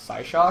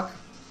Psyshock,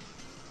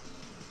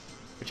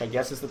 which I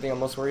guess is the thing I'm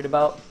most worried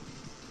about.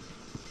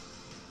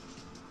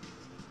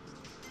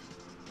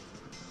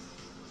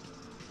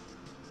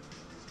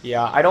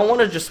 Yeah, I don't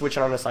want to just switch it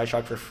on a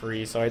Psyshock for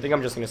free, so I think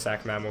I'm just gonna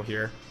sack Mamo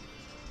here.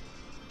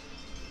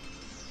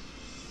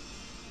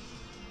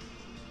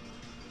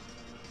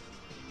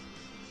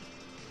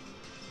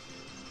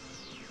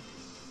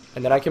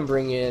 And then I can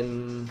bring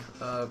in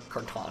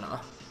Kartana.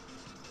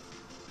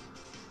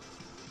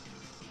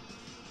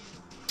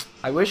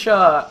 I wish,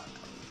 yeah,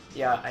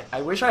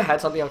 I wish I had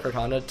something on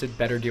Kartana to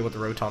better deal with the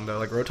Rotom, though.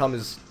 Like, Rotom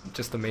is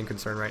just the main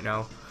concern right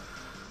now.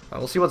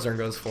 We'll see what Xern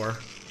goes for.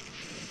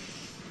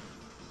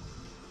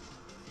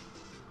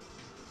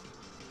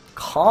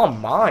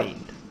 Calm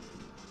Mind.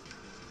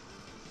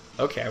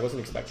 Okay, I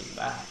wasn't expecting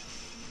that.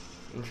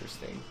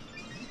 Interesting.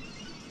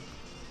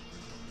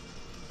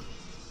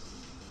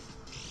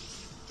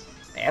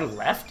 And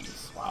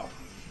lefties, wow.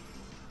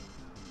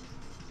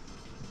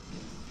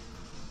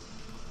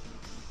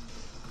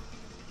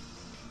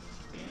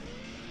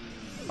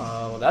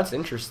 Well, that's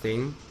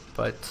interesting,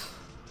 but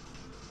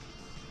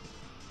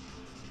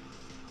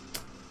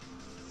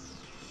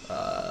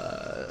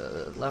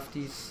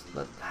lefties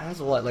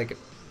has what, like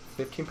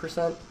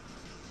 15%?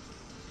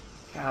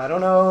 Yeah, I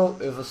don't know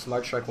if a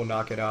Smart Strike will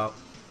knock it out.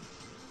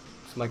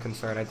 It's my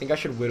concern. I think I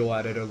should whittle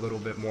at it a little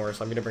bit more,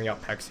 so I'm gonna bring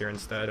out Pex here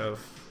instead of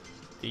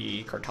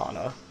the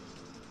Kartana.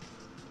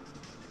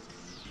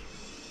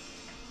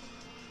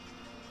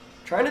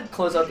 Trying to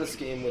close out this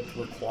game with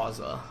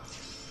Rayquaza.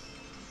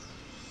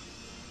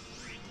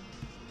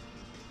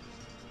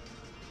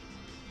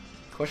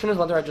 Question is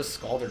whether I just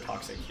Scald or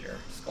Toxic here.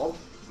 Scald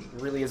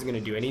really isn't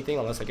going to do anything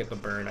unless I get the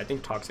burn. I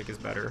think Toxic is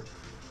better.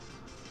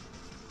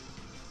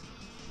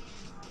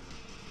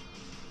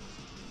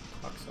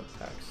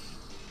 Toxapex.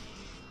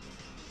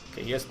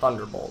 Okay, he has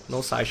Thunderbolt. No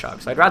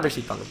Psyshock, so I'd rather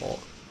see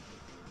Thunderbolt.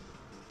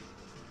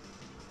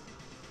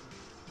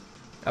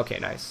 Okay,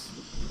 nice.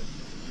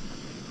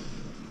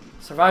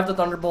 Survive the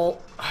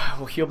Thunderbolt.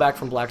 We'll heal back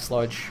from Black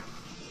Sludge.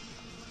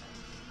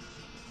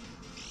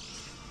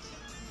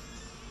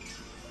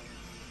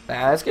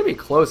 It's gonna be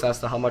close as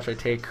to how much I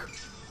take.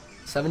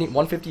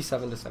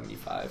 157 to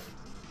 75.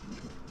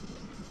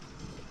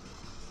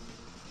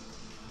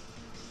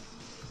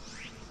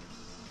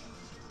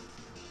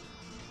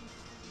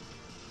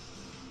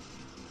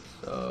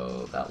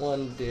 So that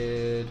one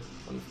did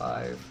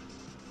 25,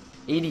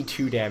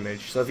 82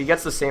 damage. So if he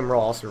gets the same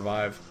roll, I'll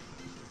survive.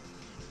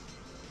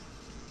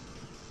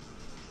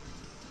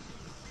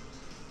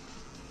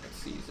 Let's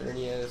see,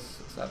 Xerneas,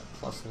 it's that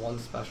 +1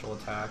 special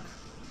attack.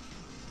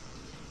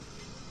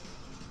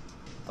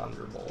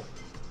 Thunderbolt.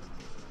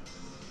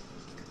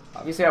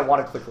 Obviously, I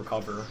want to click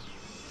recover.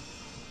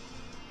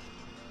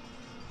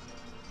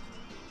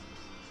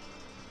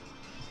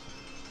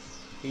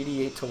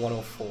 $88 to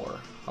 104.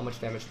 How much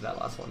damage did that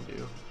last one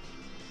do?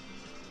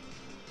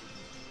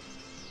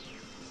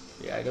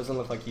 Yeah, it doesn't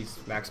look like he's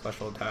max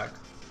special attack.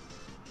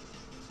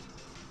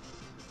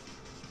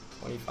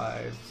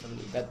 25,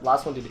 70. That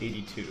last one did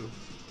 82.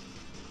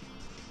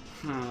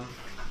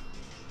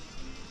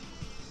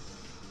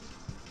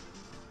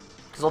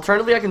 Because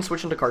alternatively, I can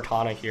switch into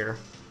Kartana here.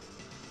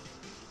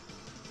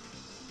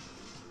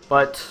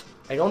 But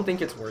I don't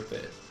think it's worth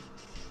it.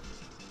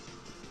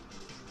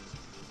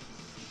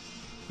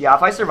 Yeah,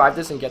 if I survive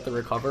this and get the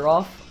recover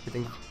off, I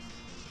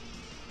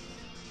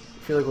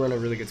feel like we're in a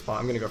really good spot.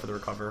 I'm going to go for the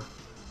recover.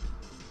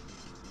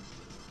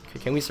 Okay,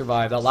 can we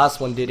survive? That last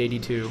one did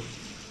 82.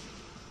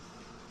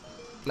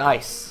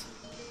 Nice.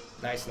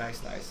 Nice,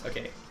 nice, nice.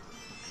 Okay.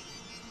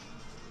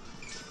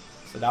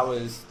 So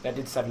that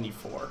did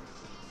 74.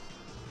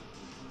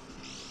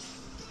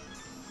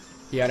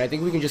 Yeah, and I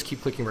think we can just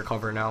keep clicking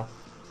recover now.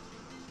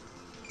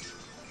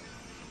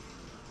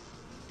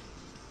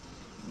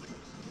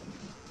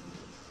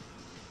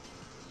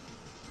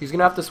 He's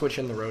gonna have to switch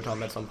in the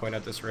Rotom at some point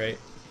at this rate.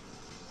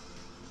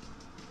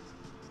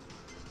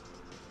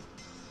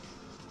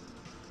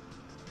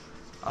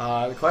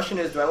 The question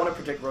is, do I want to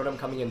predict Rotom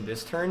coming in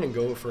this turn and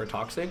go for a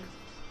Toxic?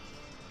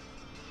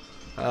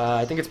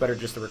 I think it's better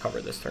just to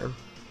recover this turn.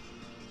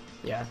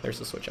 Yeah, there's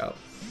the switch out.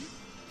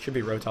 Should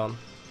be Rotom.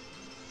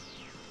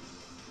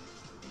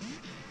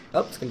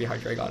 Oh, it's gonna be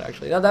Hydreigon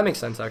actually. That makes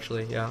sense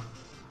actually, yeah.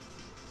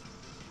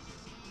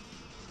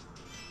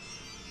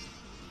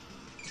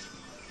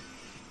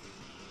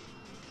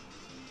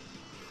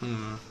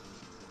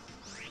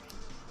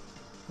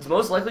 It's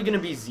most likely gonna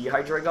be Z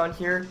Hydreigon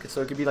here,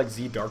 so it could be like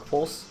Z Dark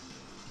Pulse.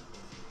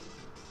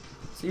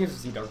 See if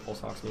Z Dark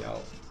Pulse knocks me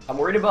out. I'm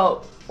worried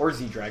about, or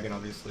Z Dragon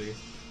obviously.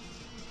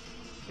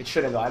 It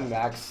shouldn't though, I'm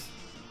max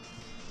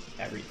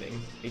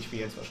everything.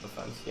 HP and special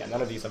defense. Yeah,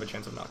 none of these have a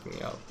chance of knocking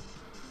me out.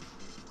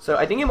 So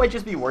I think it might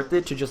just be worth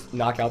it to just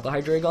knock out the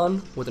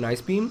Hydreigon with an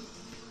Ice Beam.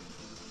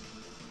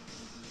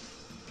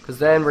 Because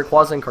then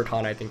Rayquaza and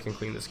Kartana I think can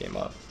clean this game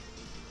up.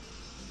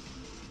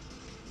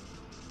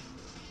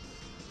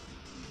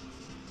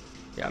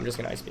 Yeah, I'm just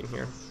gonna Ice Beam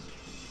here.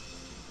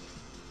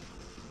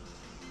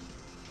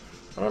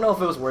 I don't know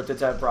if it was worth it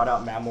to have brought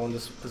out Mammal in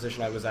this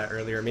position I was at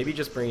earlier. Maybe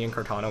just bringing in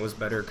Kartana was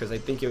better because I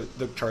think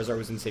the Charizard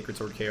was in Sacred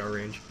Sword KO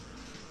range.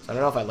 So I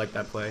don't know if I like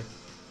that play.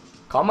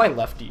 Calm Mind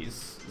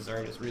lefties.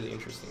 Xern is really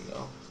interesting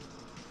though.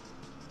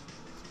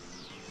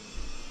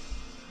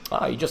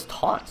 Ah, you just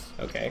taunt.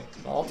 Okay,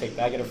 well, I'll take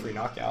that, get a free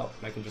knockout,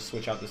 and I can just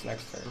switch out this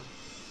next turn.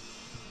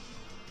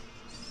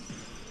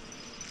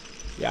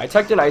 Yeah, I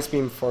teched an Ice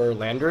Beam for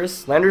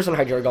Landorus. Landorus and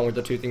Hydreigon were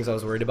the two things I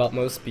was worried about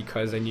most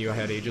because I knew I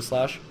had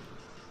Aegislash.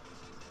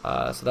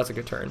 So that's a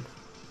good turn.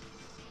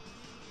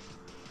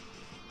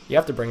 You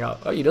have to bring out...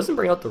 Oh, he doesn't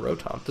bring out the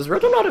Rotom. Does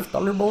Rotom not have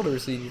Thunderbolt, or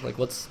is he... Like,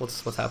 what's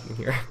happening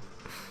here?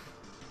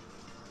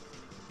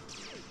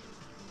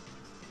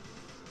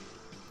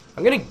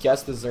 I'm gonna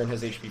guess the Xern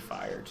has HP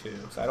Fire, too.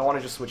 So I don't want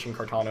to just switch in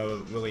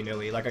Kartana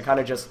willy-nilly. Like, I kind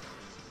of just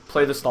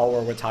play the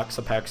Stalwart with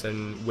Toxapex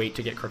and wait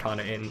to get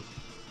Kartana in.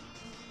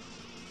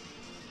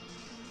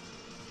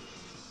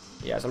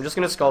 Yeah, so I'm just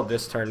gonna Scald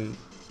this turn.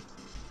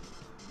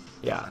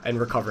 Yeah, and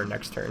recover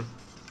next turn.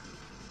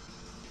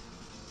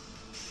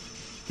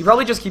 He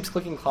probably just keeps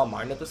clicking Calm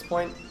Mind at this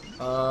point.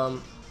 I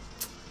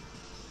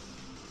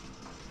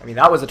mean,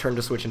 that was a turn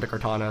to switch into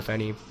Kartana, if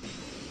any.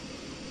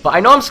 But I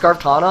know I'm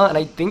Scarf Tana, and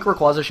I think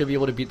Rayquaza should be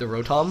able to beat the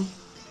Rotom.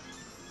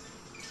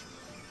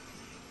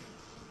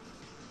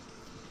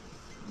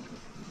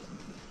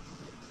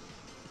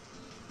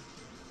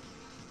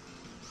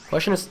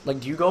 Question is, like,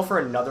 do you go for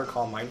another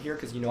Calm Mind here?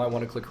 Because you know I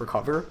want to click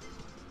Recover.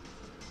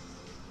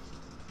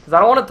 Because I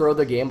don't want to throw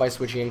the game by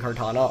switching in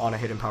Kartana on a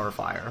Hidden Power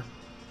Fire.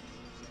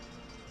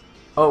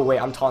 Oh, wait,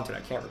 I'm taunted.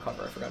 I can't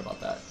recover. I forgot about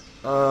that.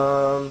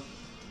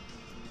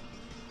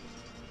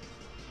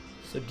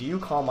 So do you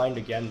Calm Mind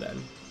again,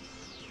 then?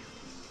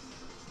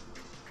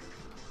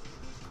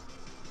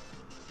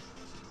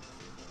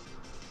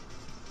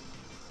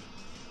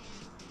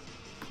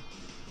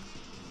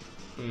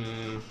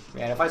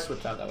 Man, if I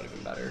switched out, that would have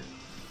been better.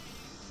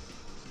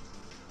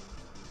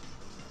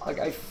 Like,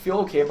 I feel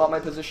okay about my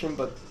position,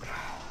 but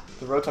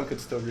the Rotom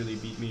could still really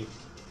beat me.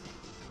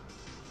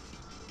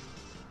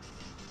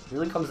 It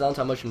really comes down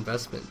to how much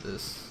investment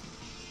this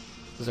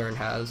Xern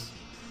has.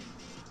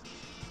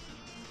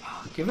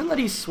 Given that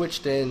he's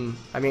switched in,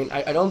 I mean,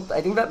 I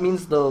think that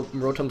means the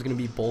Rotom's gonna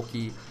be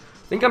bulky.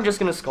 I think I'm just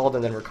gonna Scald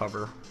and then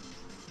recover.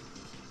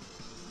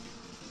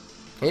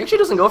 He actually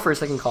doesn't go for a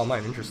second Calm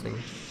Mind,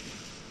 interesting.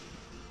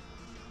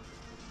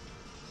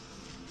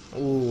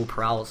 Ooh,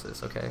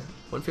 Paralysis, okay.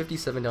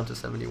 157 down to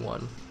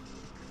 71.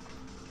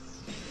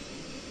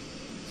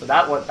 So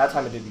that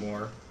time it did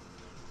more.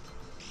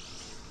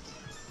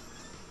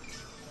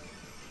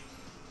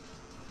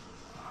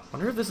 I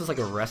wonder if this is like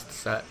a rest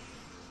set.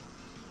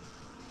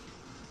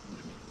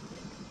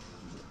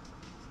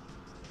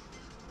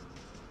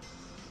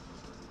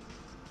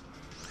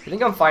 I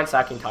think I'm fine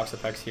sacking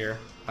Toxapex here.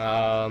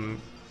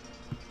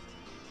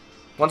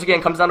 Once again,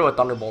 it comes down to a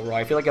Thunderbolt roll.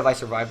 I feel like if I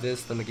survive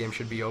this, then the game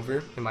should be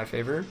over in my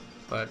favor.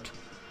 But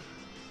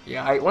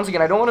yeah, once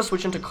again, I don't want to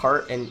switch into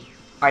Cart and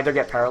either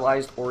get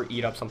paralyzed or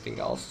eat up something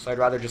else. So I'd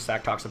rather just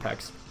sack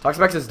Toxapex.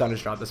 Toxapex has done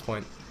his job at this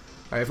point.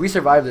 Alright, if we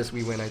survive this,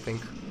 we win, I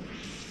think.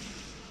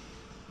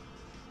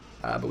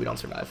 But we don't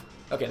survive.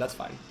 Okay, that's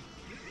fine.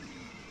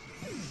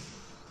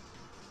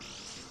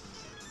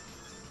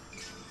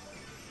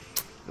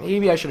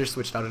 Maybe I should have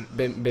switched out,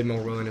 been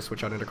more willing to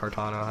switch out into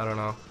Kartana. I don't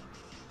know.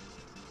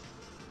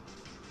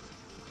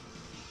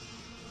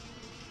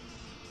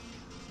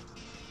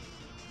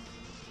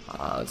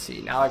 Let's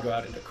see. Now I go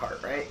out into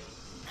Cart, right?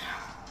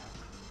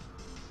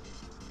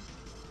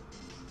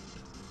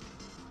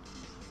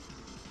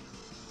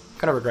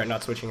 Kind of regret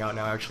not switching out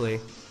now, actually,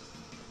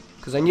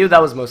 because I knew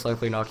that was most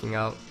likely knocking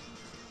out.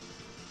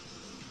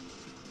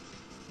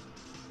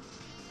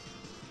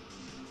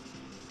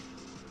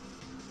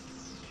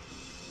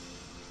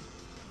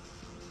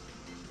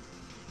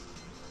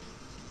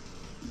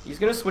 He's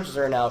gonna switch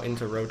Xern out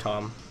into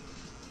Rotom.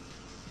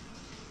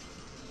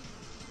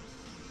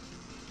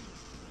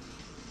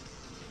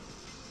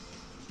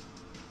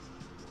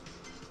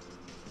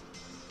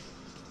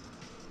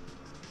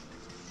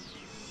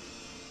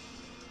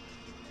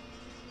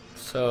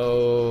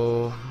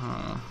 So,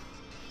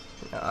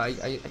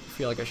 I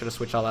feel like I should have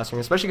switched out last turn,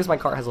 especially because my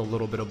cart has a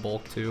little bit of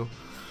bulk too.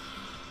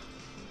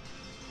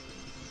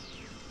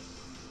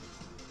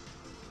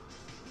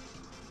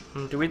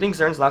 Do we think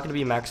Xern's not going to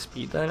be max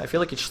speed then? I feel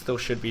like it still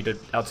should be to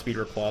outspeed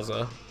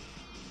Rayquaza.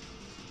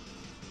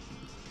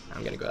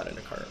 I'm going to go out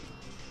into cart.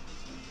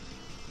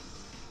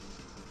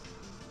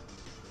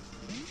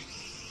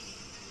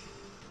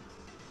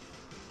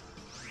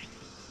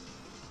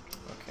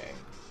 Okay.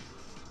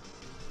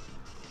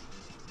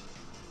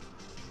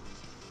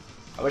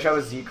 I wish I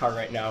was Z-Cart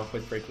right now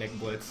with Breakneck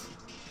Blitz.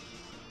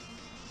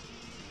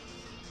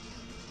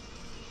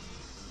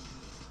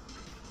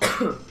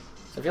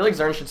 So I feel like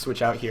Xern should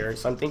switch out here,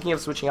 so I'm thinking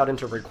of switching out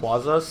into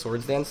Rayquaza,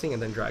 Swords Dancing,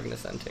 and then Dragon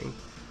Ascenting.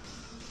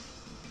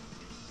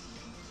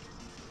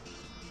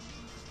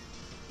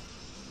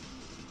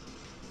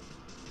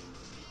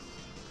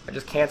 I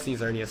just can't see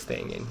Xerneas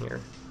staying in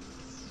here.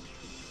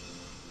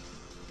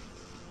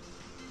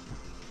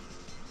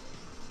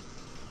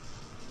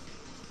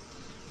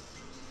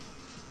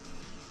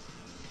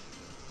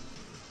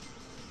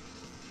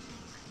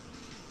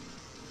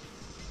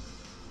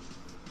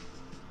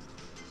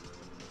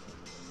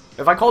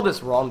 If I call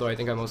this wrong, though, I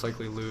think I most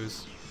likely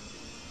lose.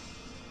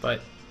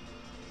 But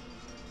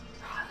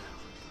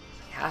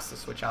he has to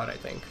switch out, I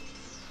think.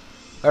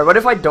 Alright, what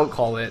if I don't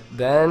call it?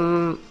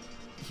 Then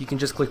he can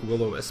just click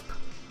Will-O-Wisp.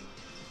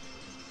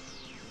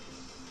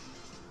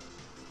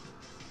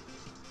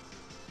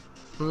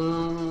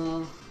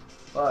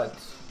 But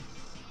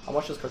how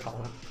much does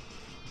Kartana?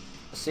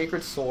 A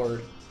Sacred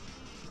Sword.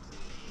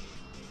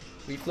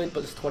 Leaf Blade,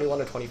 but it's 21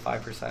 to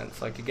 25%,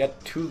 so I could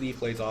get 2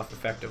 Leaf Blades off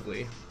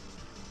effectively.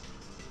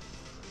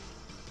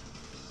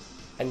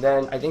 And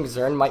then I think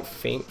Xern might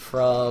faint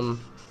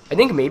from... I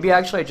think maybe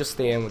actually I just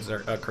stay in with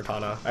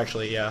Kartana.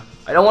 Actually, yeah.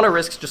 I don't want to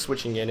risk just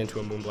switching in into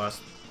a Moonblast.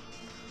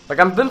 Like,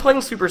 I've been playing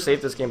super safe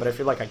this game, but I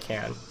feel like I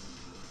can.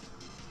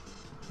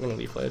 I'm gonna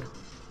Leaf Blade.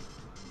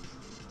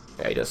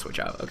 Yeah, he does switch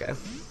out, okay.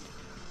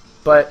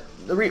 But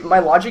my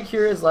logic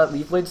here is that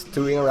Leaf Blade's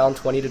doing around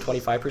 20 to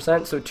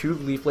 25%, so 2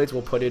 Leaf Blades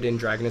will put it in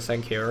Dragon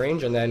Ascent KO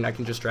range, and then I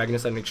can just Dragon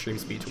Ascent Extreme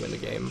Speed to win the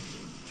game.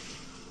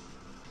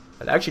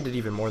 It actually did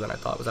even more than I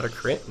thought. Was that a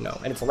crit? No.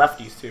 And it's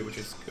lefties too, which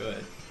is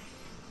good.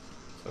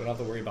 So I don't have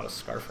to worry about a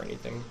Scarf or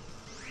anything.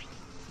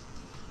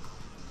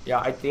 Yeah,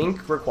 I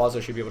think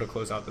Rayquaza should be able to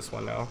close out this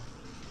one now.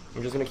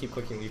 I'm just going to keep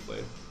clicking Leaf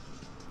Blade.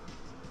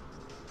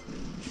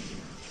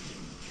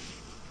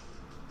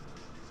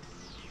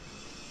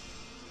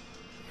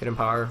 Hidden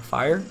Power,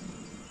 Fire.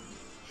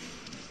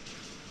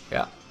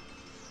 Yeah.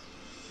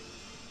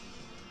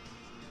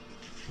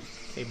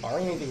 Okay,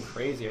 barring anything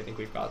crazy, I think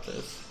we've got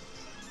this.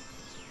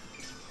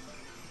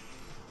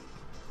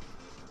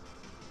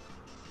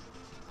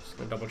 Just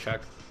gonna double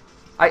check.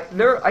 I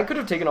could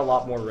have taken a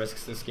lot more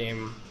risks this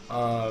game,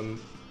 but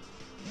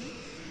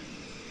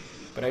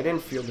I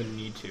didn't feel the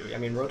need to. I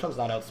mean, Rotom's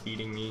not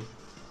outspeeding me.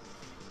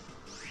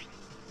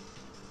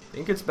 I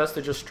think it's best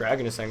to just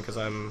Dragon Ascent because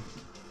I'm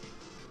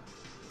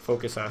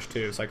Focus Sash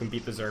too, so I can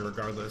beat the Xern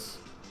regardless.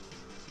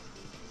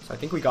 So I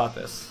think we got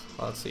this.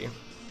 Well, let's see.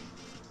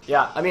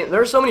 Yeah, I mean,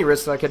 there are so many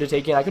risks I could have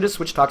taken. I could have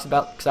switched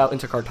Toxapex out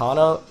into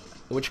Kartana,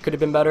 which could have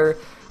been better.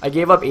 I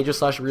gave up Aegis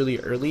Slash really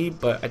early,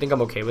 but I think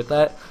I'm okay with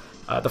that.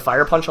 The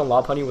Fire Punch on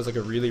Lopunny was like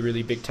a really,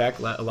 really big tech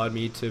that allowed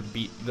me to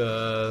beat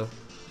the...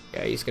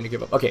 Yeah, he's gonna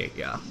give up. Okay,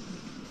 yeah.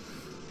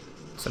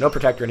 So no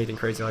Protect or anything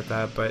crazy like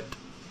that, but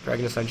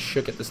Dragon Ascent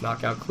should get this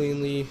knockout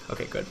cleanly.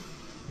 Okay, good.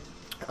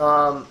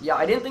 Yeah,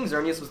 I didn't think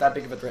Xerneas was that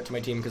big of a threat to my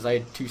team because I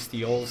had 2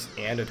 Steals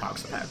and a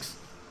Toxapex.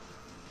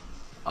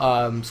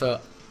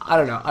 So I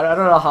don't know. I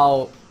don't know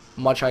how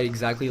much I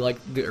exactly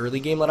liked the early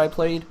game that I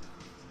played,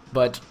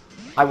 but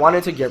I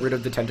wanted to get rid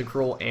of the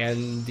Tentacruel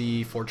and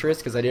the Fortress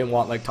because I didn't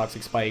want like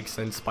Toxic Spikes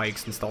and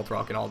Stealth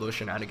Rock and all those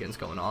shenanigans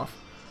going off.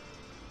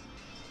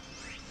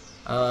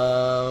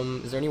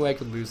 Is there any way I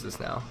could lose this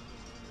now?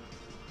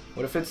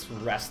 What if it's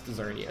Rest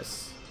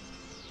Xerneas?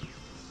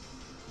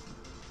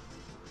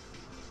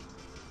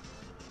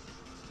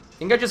 I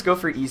think I just go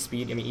for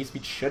E-Speed. I mean,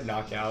 E-Speed should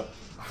knock out.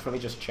 Let me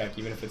just check,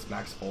 even if it's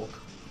Max Hulk.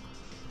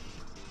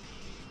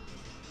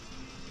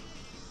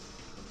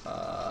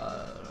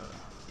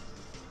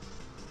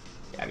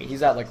 Yeah, I mean,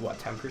 he's at like, what,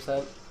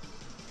 10%?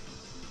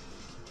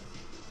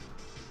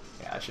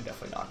 Yeah, it should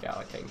definitely knock out,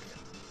 I think.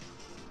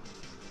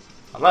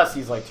 Unless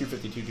he's like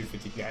 252,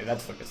 250. Yeah, that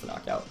still gets the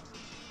knockout.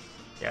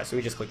 Yeah, so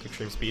we just click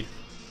Extreme Speed.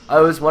 I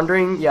was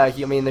wondering, yeah,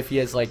 I mean, if he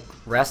has like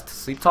Rest,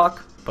 Sleep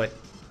Talk, but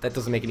that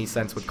doesn't make any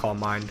sense with Calm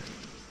Mind.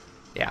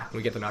 Yeah,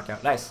 we get the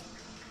knockout. Nice.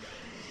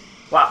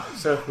 Wow,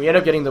 so we end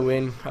up getting the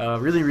win.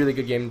 Really, really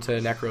good game to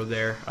Necro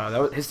there.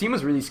 His team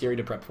was really scary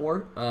to prep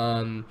for.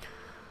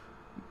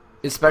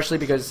 especially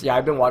because, yeah,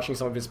 I've been watching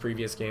some of his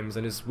previous games,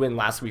 and his win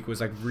last week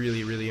was like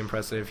really, really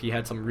impressive. He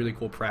had some really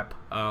cool prep,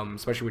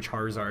 especially with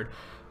Charizard.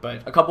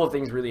 But a couple of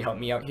things really helped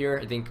me out here.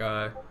 I think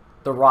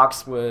the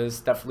rocks was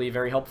definitely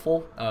very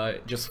helpful,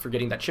 just for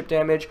getting that chip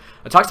damage.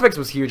 The Toxapex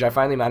was huge. I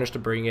finally managed to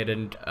bring it,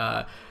 and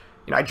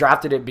you know, I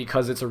drafted it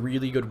because it's a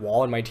really good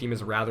wall, and my team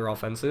is rather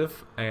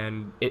offensive,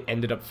 and it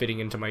ended up fitting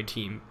into my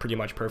team pretty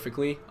much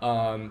perfectly,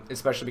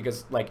 especially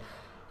because, like,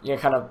 you know,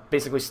 kind of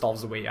basically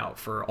stalls the way out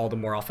for all the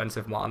more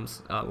offensive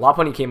mons.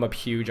 Lopunny came up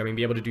huge. I mean,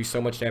 be able to do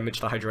so much damage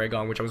to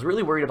Hydreigon, which I was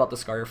really worried about the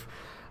Scarf.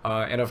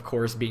 And of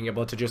course, being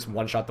able to just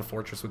one-shot the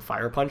Fortress with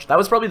Fire Punch. That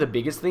was probably the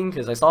biggest thing,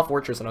 because I saw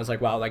Fortress and I was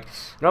like, wow, like,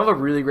 I don't have a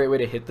really great way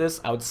to hit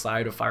this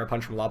outside of Fire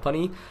Punch from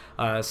Lopunny.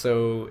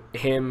 So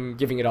him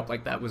giving it up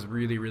like that was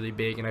really, really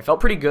big. And I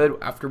felt pretty good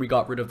after we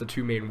got rid of the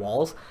 2 main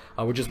walls,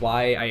 which is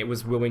why I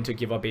was willing to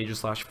give up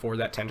Aegislash for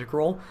that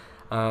Tentacruel.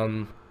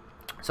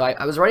 So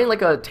I was running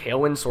like a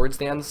Tailwind Swords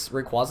Dance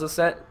Rayquaza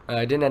set.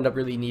 I didn't end up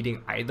really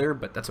needing either,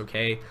 but that's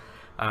okay.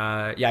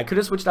 Yeah, I could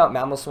have switched out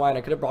Mamoswine.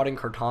 I could have brought in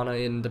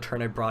Kartana in the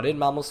turn I brought in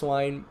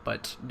Mamoswine,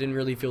 but didn't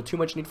really feel too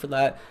much need for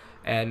that.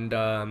 And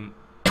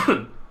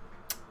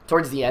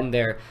towards the end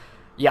there,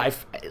 yeah,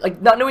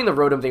 like, not knowing the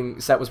Rotom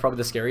thing set was probably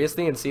the scariest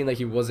thing, and seeing that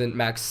he wasn't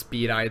max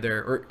speed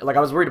either, or like, I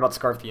was worried about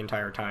Scarf the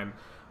entire time.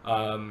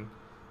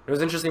 It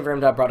was interesting for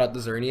him to have brought out the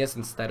Xerneas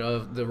instead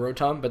of the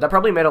Rotom, but that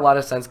probably made a lot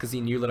of sense because he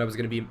knew that I was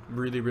going to be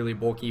really, really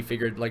bulky. He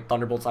figured, like,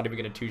 Thunderbolt's not even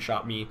going to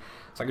 2-shot me,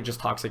 so I could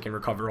just Toxic and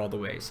recover all the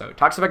way. So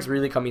Toxapex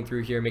really coming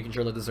through here, making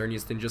sure that the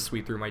Xerneas didn't just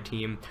sweep through my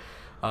team.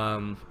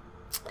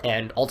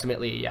 And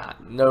ultimately, yeah,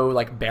 no,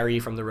 like, berry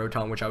from the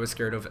Rotom, which I was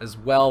scared of as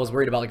well. I was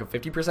worried about, like, a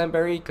 50%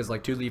 berry, because,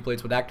 like, 2 Leaf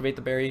Blades would activate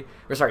the berry,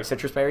 or sorry,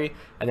 Citrus Berry,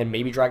 and then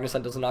maybe Dragon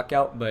Ascent doesn't knock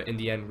out, but in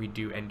the end, we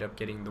do end up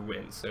getting the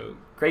win. So,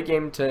 great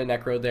game to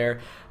Necro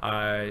there.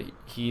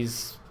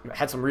 He's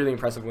had some really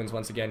impressive wins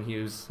once again.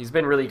 He's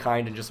been really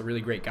kind and just a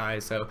really great guy,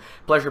 so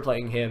pleasure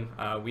playing him.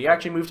 We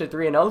actually moved to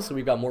 3-0, so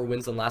we've got more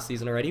wins than last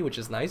season already, which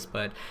is nice,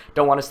 but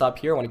don't want to stop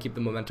here. I want to keep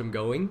the momentum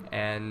going,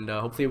 and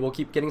hopefully we'll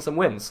keep getting some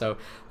wins. So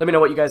let me know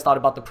what you guys thought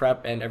about the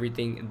prep and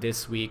everything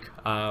this week.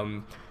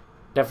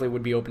 Definitely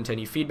would be open to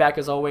any feedback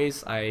as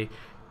always. I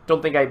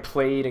don't think I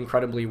played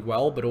incredibly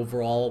well, but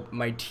overall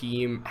my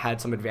team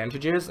had some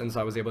advantages, and so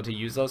I was able to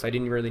use those. I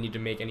didn't really need to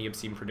make any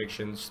obscene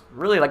predictions,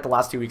 really, like the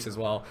last 2 weeks as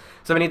well.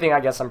 So if anything, I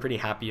guess I'm pretty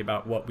happy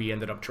about what we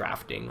ended up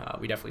drafting.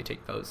 We definitely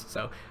take those.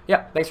 So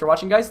yeah, thanks for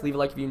watching, guys. Leave a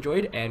like if you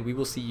enjoyed, and we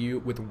will see you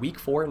with week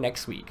 4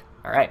 next week.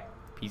 All right,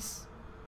 peace.